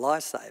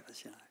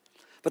lifesavers,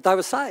 But they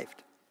were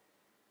saved.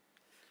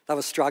 They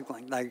were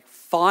struggling. They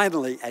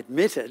finally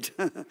admitted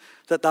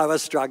that they were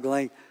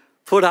struggling,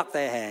 put up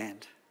their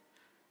hand,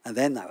 and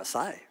then they were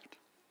saved.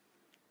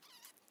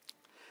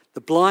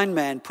 The blind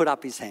man put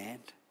up his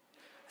hand,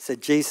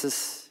 said,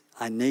 Jesus,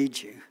 I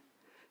need you,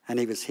 and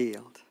he was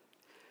healed.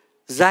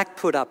 Zach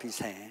put up his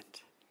hand,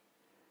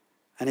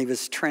 and he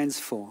was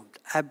transformed,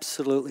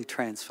 absolutely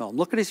transformed.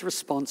 Look at his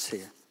response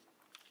here.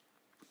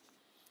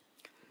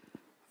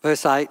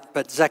 Verse 8,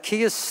 but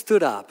Zacchaeus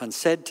stood up and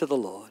said to the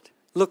Lord,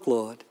 look,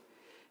 Lord,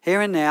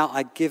 here and now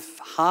I give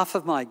half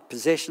of my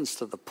possessions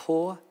to the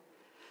poor,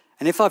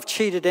 and if I've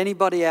cheated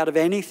anybody out of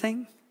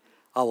anything,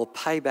 I will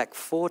pay back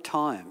 4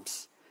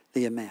 times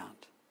the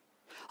amount.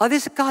 Oh,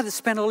 there's a guy that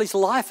spent all his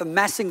life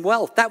amassing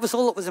wealth. That was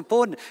all that was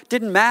important.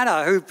 Didn't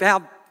matter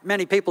how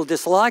many people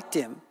disliked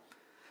him,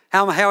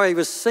 how he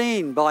was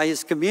seen by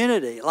his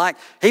community. Like,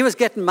 he was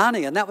getting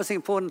money, and that was the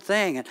important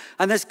thing.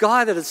 And this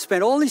guy that had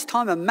spent all his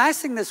time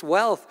amassing this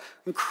wealth,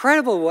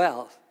 incredible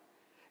wealth,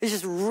 is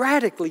just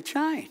radically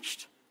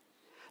changed.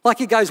 Like,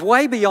 he goes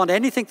way beyond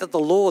anything that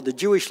the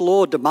Jewish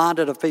law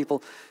demanded of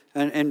people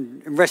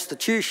in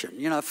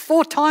restitution.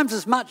 4 times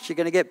as much you're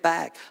going to get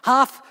back.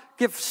 Half,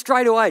 give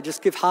straight away,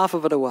 just give half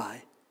of it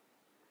away.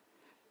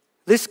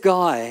 This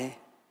guy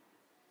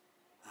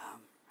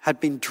had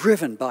been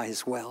driven by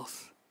his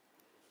wealth.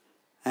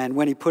 And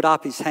when he put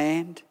up his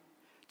hand,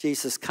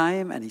 Jesus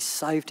came and he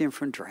saved him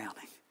from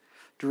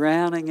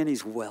drowning in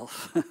his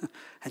wealth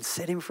and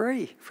set him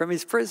free from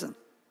his prison.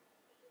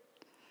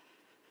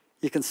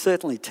 You can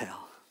certainly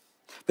tell.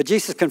 But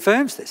Jesus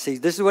confirms this.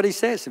 This is what he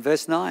says in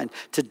verse 9.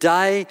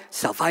 Today,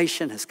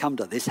 salvation has come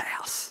to this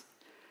house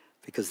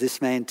because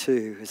this man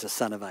too is a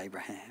son of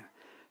Abraham.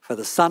 For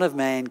the Son of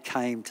Man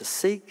came to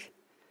seek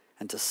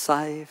and to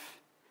save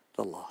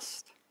the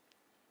lost.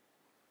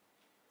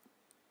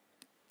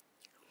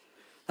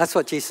 That's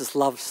what Jesus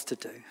loves to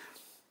do.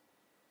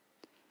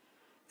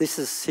 This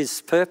is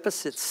his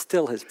purpose. It's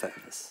still his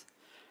purpose,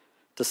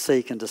 to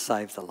seek and to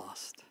save the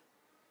lost.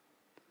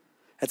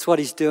 It's what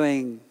he's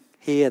doing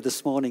here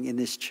this morning in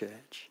this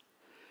church.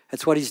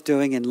 It's what he's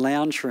doing in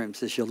lounge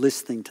rooms as you're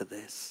listening to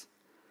this.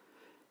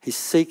 He's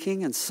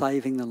seeking and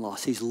saving the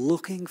lost. He's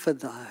looking for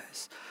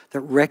those that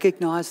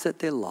recognise that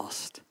they're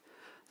lost,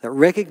 that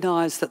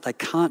recognise that they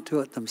can't do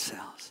it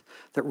themselves,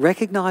 that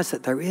recognise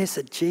that there is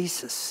a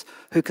Jesus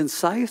who can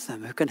save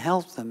them, who can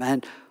help them,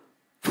 and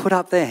put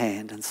up their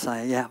hand and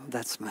say, yeah,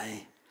 that's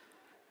me.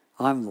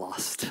 I'm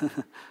lost.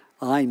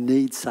 I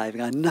need saving.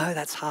 I know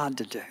that's hard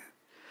to do.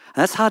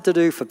 And that's hard to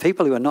do for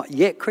people who are not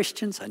yet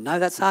Christians. I know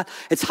that's hard.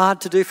 It's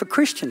hard to do for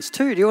Christians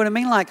too. Do you know what I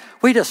mean? Like,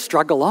 we just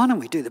struggle on and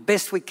we do the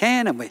best we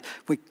can and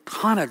we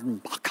kind of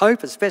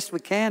cope as best we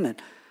can.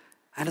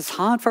 And it's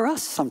hard for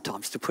us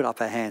sometimes to put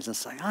up our hands and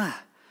say,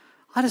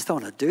 I just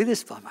don't want to do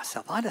this by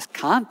myself. I just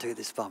can't do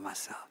this by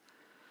myself.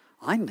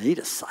 I need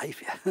a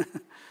saviour.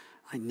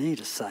 I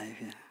need a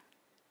saviour.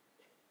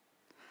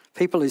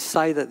 People who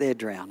say that they're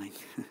drowning,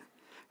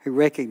 who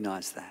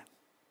recognise that.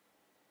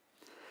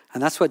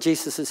 And that's what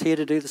Jesus is here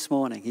to do this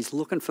morning. He's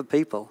looking for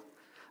people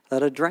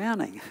that are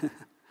drowning,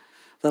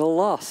 that are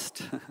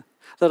lost,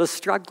 that are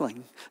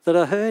struggling, that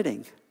are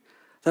hurting,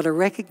 that are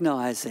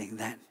recognising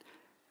that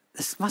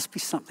this must be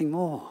something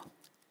more,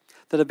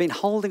 that have been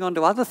holding on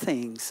to other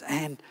things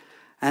and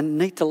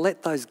need to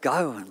let those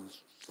go and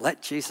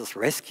let Jesus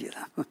rescue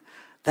them.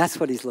 That's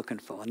what he's looking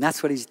for, and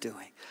that's what he's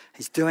doing.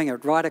 He's doing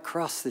it right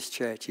across this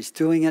church. He's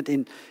doing it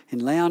in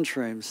lounge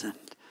rooms and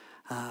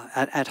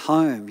at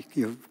home.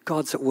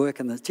 God's at work,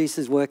 and Jesus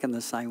is working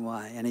the same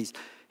way. And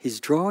he's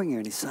drawing you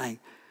and he's saying,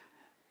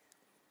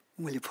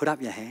 will you put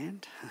up your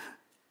hand?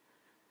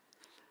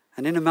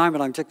 And in a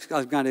moment,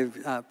 I'm going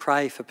to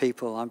pray for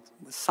people.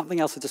 Something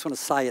else I just want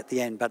to say at the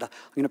end, but I'm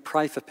going to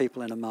pray for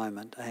people in a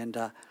moment. And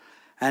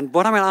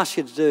what I'm going to ask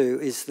you to do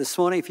is this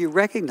morning, if you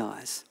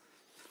recognise,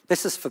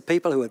 this is for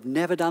people who have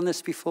never done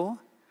this before,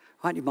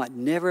 right? You might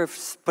never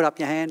have put up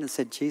your hand and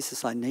said,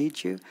 Jesus, I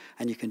need you.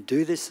 And you can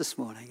do this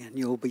morning and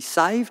you'll be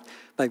saved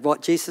by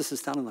what Jesus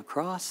has done on the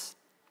cross.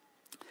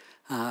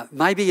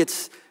 Maybe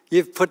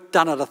you've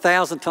done it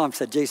 1,000 times,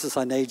 said, Jesus,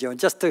 I need you. And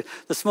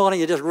this morning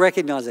you just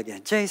recognise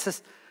again,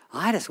 Jesus,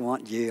 I just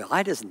want you.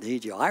 I just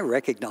need you. I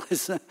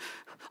recognise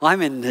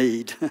I'm in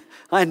need.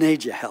 I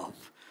need your help.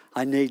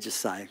 I need your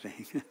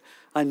saving.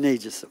 I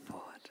need your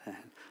support. And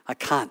I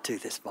can't do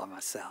this by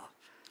myself.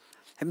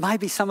 It may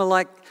be something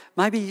like,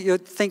 maybe you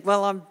think,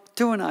 well, I'm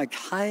doing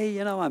okay,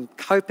 I'm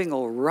coping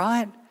all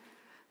right.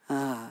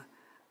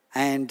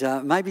 And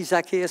maybe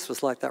Zacchaeus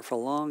was like that for a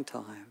long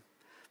time.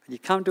 But you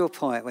come to a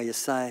point where you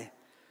say,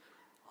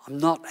 I'm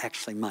not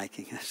actually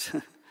making it.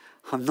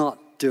 I'm not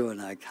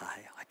doing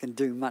okay. I can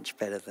do much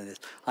better than this.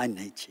 I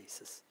need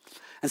Jesus.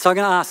 And so I'm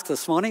going to ask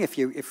this morning if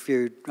you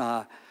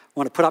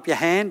want to put up your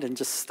hand and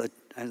just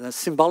in a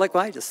symbolic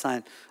way, just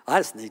saying, I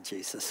just need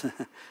Jesus.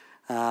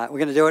 We're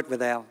going to do it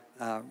with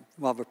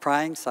while we're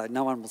praying, so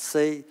no one will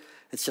see.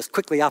 It's just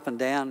quickly up and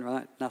down,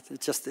 right? Nothing.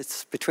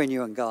 It's between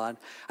you and God.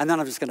 And then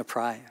I'm just going to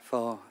pray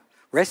for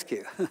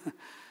rescue,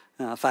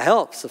 for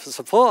help, for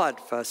support,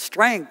 for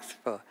strength,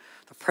 for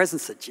the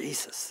presence of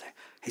Jesus.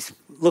 He's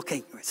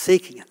looking,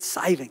 seeking and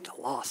saving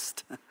the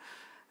lost.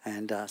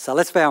 And so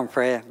let's bow in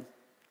prayer.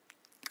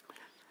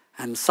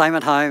 And same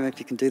at home, if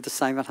you can do the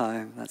same at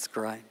home, that's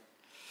great.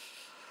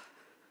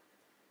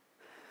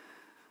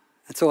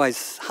 It's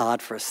always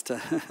hard for us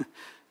to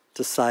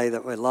say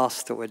that we're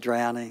lost or we're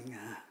drowning.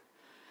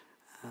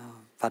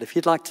 But if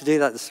you'd like to do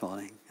that this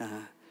morning,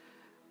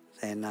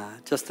 then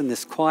just in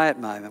this quiet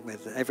moment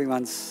with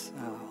everyone's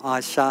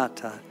eyes shut,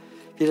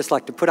 if you just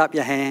like to put up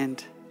your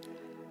hand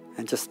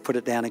and just put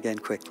it down again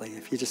quickly.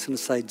 If you're just going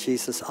to say,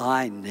 Jesus,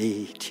 I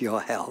need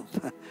your help.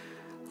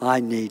 I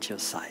need your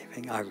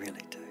saving. I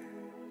really do.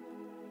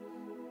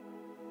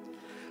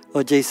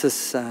 Lord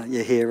Jesus,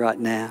 you're here right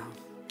now.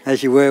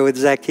 As you were with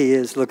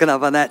Zacchaeus, looking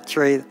up on that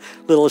tree,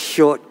 little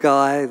short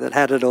guy that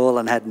had it all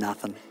and had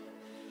nothing.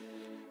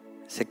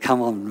 He said,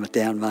 come on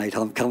down, mate,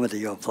 I'm coming to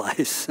your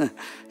place.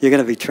 You're going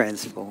to be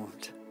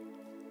transformed.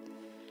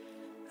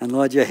 And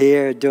Lord, you're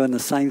here doing the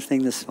same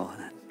thing this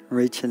morning,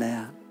 reaching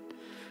out.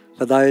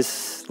 For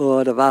those,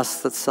 Lord, of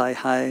us that say,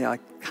 hey, I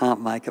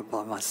can't make it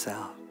by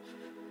myself.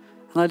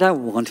 And I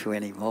don't want to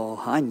anymore.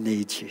 I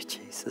need you,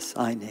 Jesus.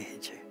 I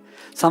need you.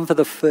 Some for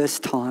the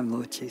first time,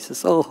 Lord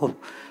Jesus. Oh,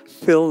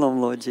 fill them,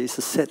 Lord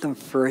Jesus. Set them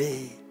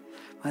free.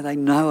 May they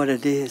know what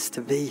it is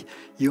to be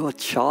your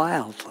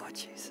child, Lord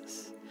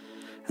Jesus.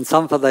 And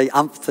some for the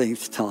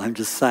umpteenth time,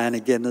 just saying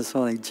again this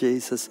morning,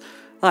 Jesus,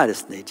 I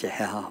just need your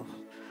help.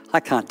 I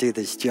can't do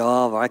this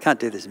job, or I can't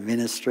do this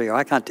ministry, or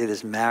I can't do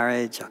this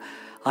marriage.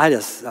 I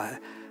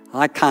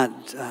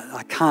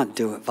can't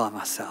do it by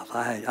myself.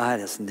 I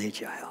just need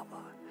your help.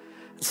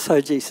 And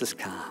so Jesus,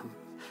 come.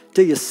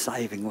 Do your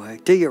saving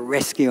work. Do your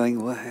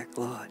rescuing work,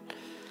 Lord.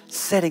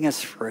 Setting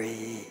us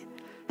free.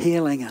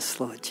 Healing us,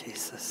 Lord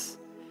Jesus.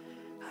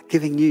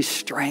 Giving new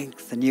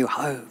strength and new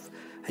hope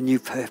and new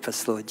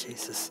purpose, Lord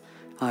Jesus.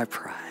 I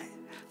pray.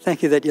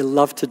 Thank you that you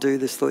love to do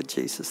this, Lord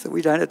Jesus, that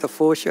we don't have to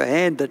force your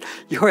hand, that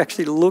you're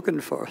actually looking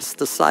for us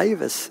to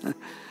save us.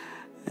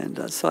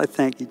 And so I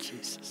thank you,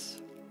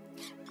 Jesus.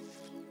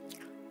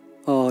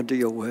 Oh, do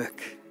your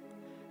work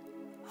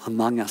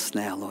among us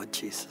now, Lord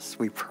Jesus,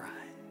 we pray.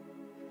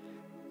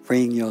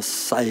 Bring your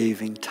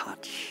saving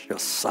touch, your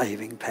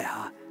saving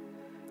power.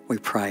 We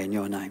pray in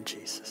your name,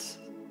 Jesus.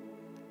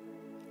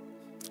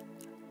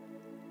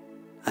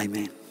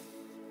 Amen.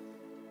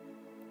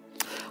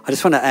 I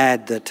just want to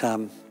add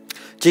that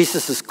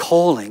Jesus'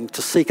 calling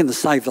to seek and to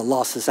save the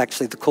lost is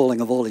actually the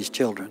calling of all his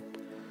children.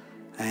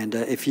 And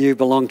if you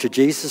belong to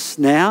Jesus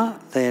now,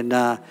 then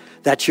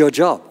that's your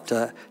job,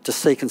 to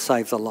seek and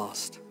save the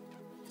lost.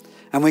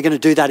 And we're going to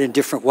do that in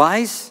different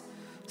ways.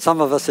 Some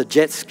of us are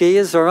jet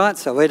skiers, all right?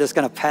 So we're just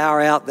going to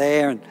power out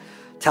there and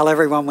tell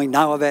everyone we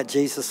know about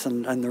Jesus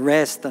and the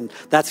rest. And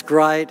that's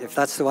great. If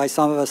that's the way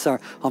some of us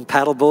are on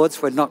paddle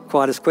boards, we're not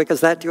quite as quick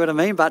as that, do you know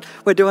what I mean? But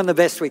we're doing the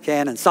best we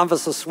can. And some of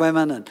us are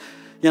swimming and,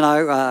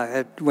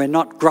 we're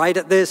not great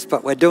at this,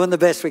 but we're doing the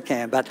best we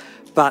can. But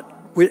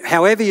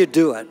however you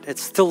do it,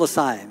 it's still the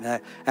same.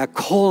 Our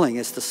calling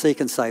is to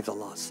seek and save the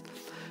lost.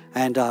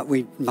 And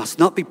we must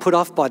not be put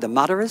off by the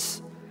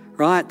mutterers,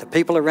 right? The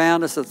people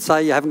around us that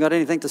say you haven't got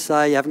anything to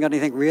say, you haven't got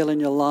anything real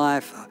in your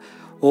life,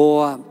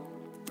 or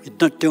you're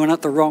not doing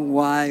it the wrong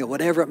way, or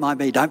whatever it might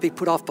be. Don't be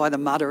put off by the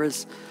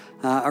mutterers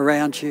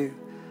around you.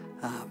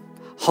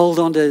 Hold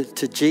on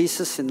to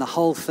Jesus in the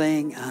whole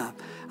thing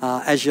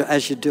as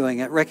you're doing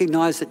it.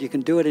 Recognize that you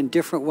can do it in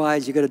different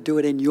ways. You've got to do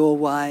it in your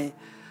way.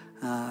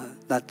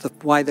 That the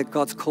way that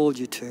God's called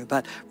you to.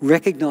 But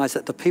recognize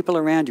that the people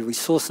around you, we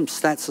saw some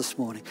stats this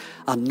morning,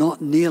 are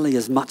not nearly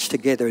as much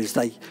together as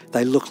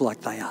they look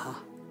like they are.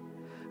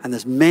 And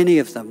there's many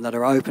of them that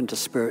are open to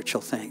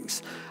spiritual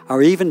things,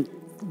 or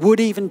would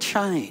even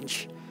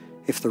change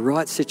if the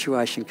right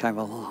situation came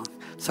along.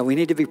 So we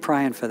need to be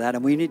praying for that,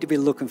 and we need to be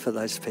looking for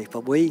those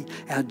people.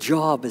 Our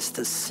job is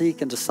to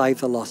seek and to save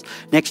the lost.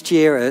 Next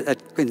year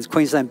in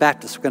Queensland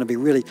Baptist, we're going to be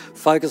really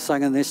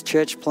focusing on this,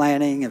 church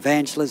planning,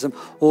 evangelism,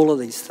 all of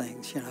these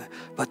things,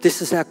 But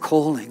this is our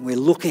calling. We're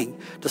looking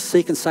to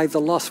seek and save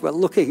the lost. We're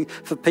looking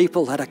for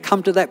people that have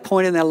come to that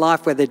point in their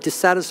life where they're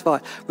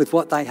dissatisfied with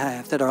what they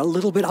have, that are a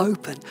little bit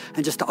open,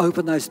 and just to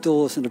open those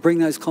doors and to bring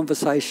those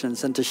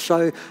conversations and to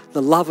show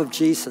the love of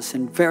Jesus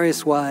in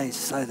various ways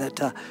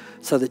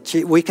so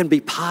that we can be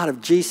part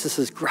of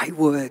Jesus' great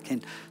work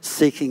in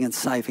seeking and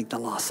saving the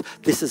lost.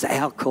 This is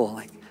our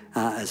calling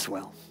as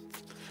well.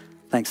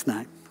 Thanks,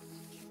 Nate.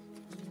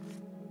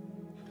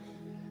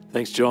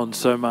 Thanks, John,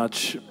 so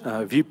much.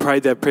 If you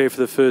prayed that prayer for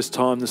the first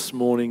time this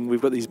morning,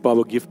 we've got these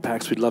Bible gift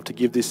packs. We'd love to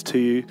give this to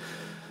you.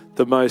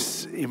 The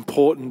most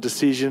important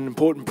decision,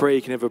 important prayer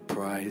you can ever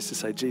pray is to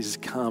say, Jesus,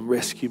 come,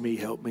 rescue me,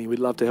 help me. We'd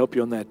love to help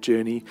you on that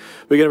journey.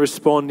 We're going to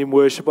respond in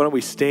worship. Why don't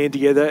we stand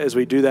together as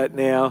we do that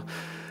now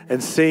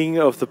and sing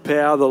of the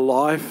power, the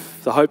life,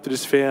 the hope that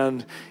is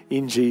found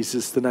in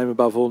Jesus, the name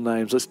above all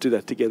names. Let's do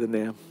that together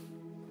now.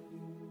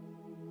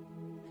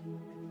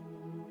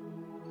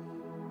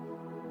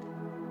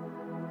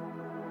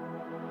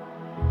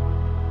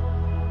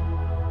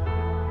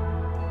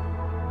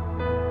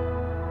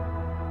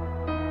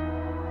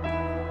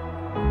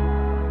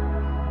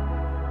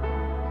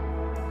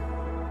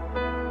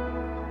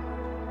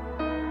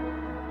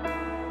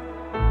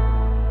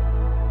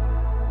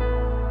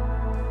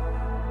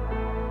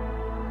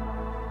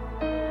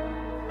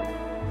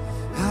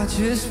 I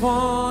just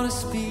want to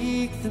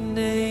speak the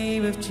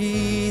name of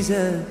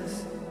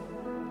Jesus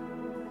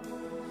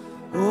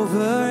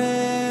over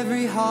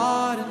every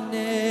heart and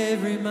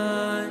every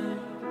mind,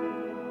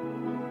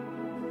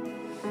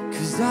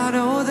 'cause I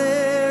know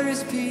there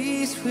is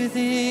peace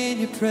within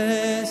your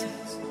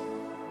presence.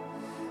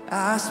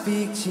 I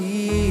speak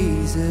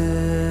Jesus.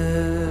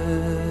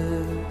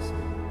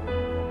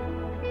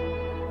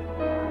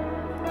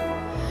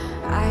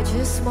 I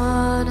just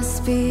want to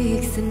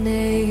speak the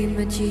name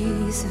of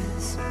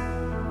Jesus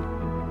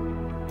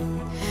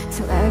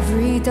till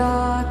every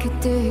dark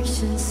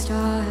addiction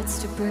starts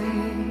to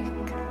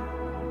break,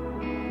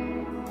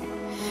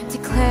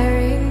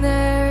 declaring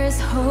there is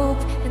hope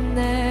and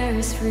there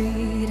is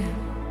freedom.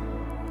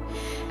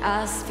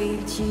 I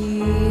speak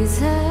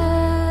Jesus.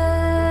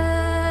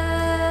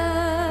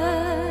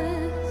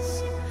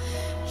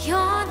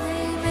 Your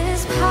name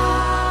is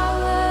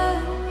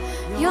power.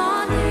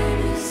 Your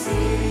name is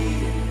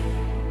healing.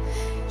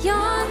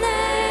 Your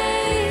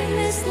name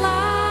is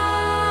life.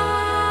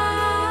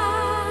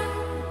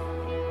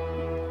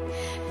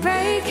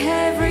 Break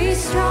every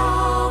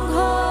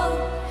stronghold.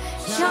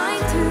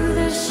 Shine through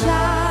the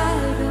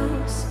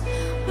shadows.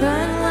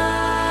 Burn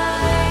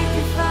like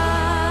a fire.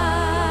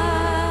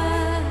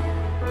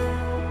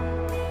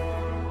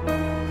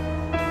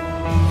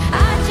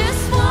 I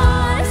just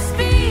want to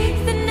speak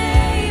the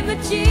name of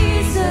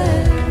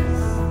Jesus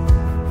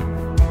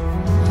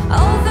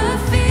over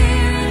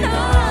fear and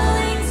all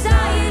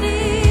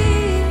anxiety,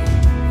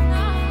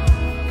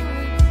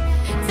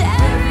 to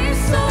every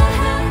soul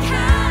held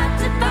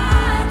captive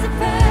by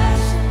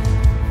depression.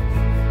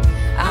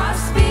 I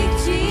speak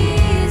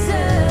Jesus,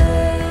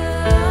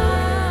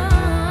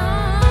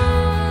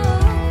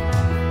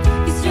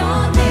 'cause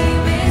your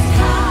name is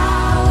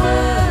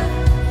power,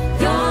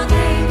 your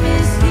name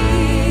is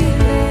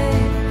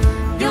healing,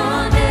 your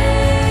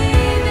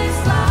name is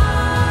life.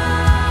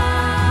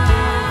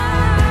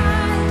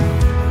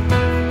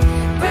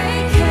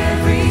 Break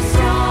every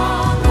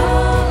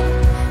stronghold,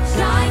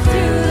 shine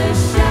through the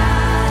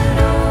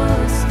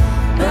shadows,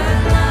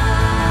 burn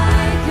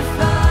like a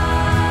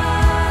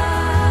fire.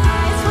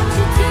 It's what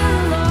you do,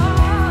 Lord.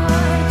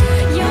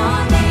 Your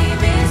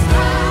name is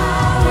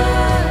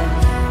power,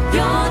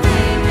 your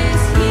name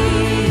is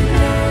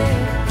healing,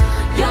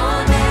 your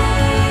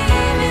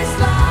name is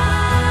life.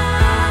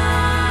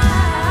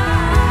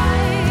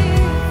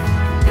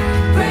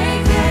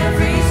 Break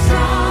every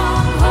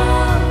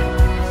stronghold,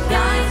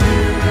 shine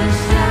through the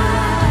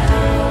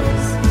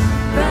shadows,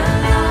 burn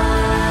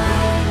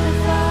like a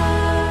fire.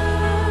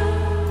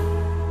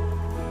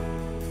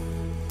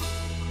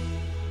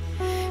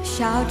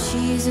 Shout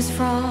Jesus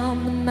from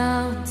the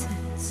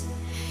mountains,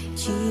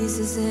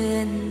 Jesus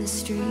in the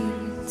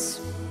streets,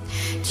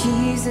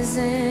 Jesus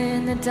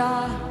in the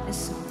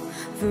darkness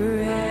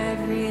over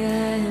every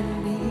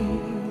enemy.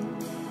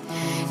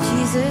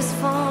 Jesus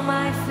for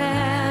my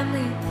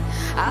family,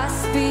 I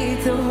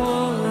speak the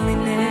holy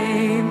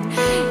name,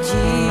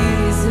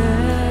 Jesus.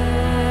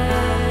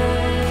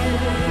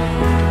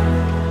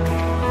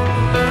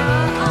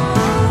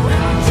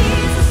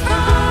 Jesus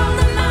from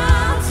the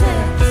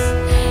mountains,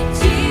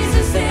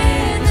 Jesus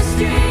in the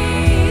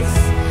streets,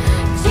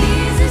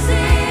 Jesus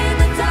in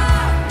the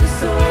darkness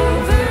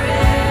over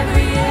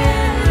every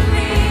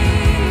enemy.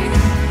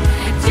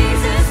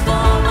 Jesus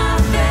for my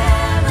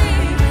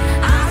family,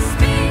 I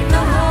speak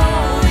the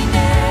holy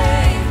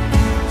name,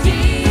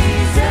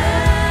 Jesus.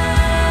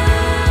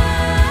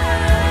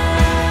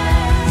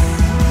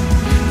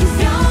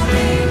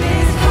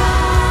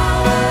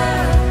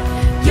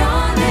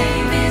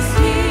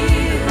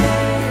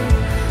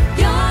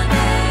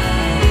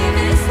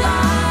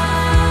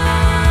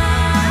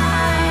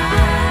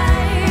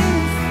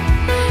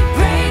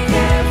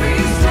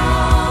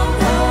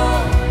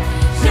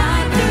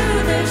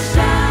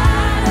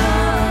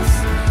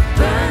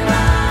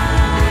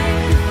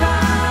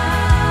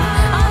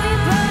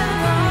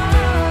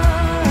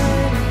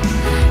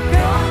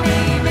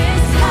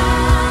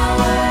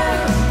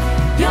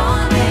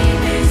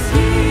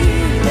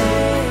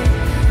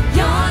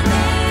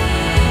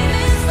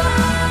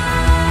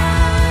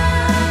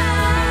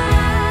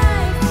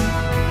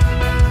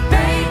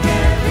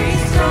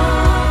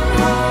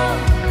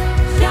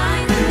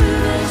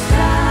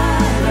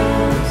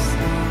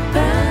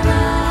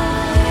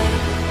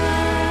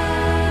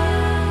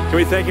 Can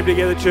we thank him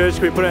together, church?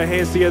 Can we put our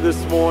hands together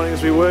this morning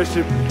as we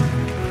worship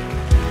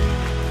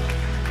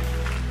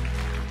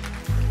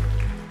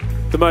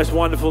the most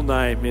wonderful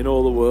name in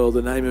all the world,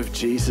 the name of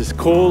Jesus?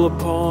 Call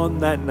upon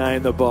that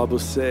name, the Bible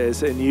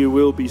says, and you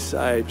will be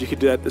saved. You can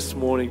do that this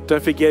morning.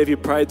 Don't forget, if you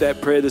prayed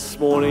that prayer this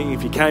morning,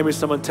 if you came with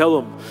someone, tell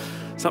them,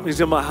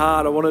 something's in my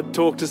heart. I want to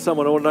talk to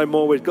someone. I want to know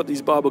more. We've got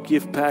these Bible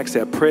gift packs,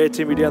 our prayer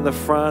team down the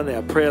front,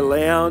 our prayer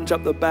lounge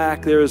up the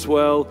back there as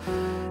well,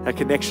 our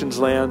Connections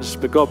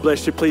Lounge. But God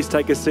bless you. Please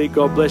take a seat.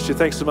 God bless you.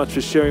 Thanks so much for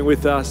sharing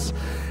with us.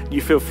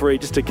 You feel free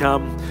just to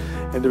come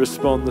and to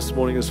respond this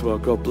morning as well.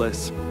 God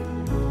bless.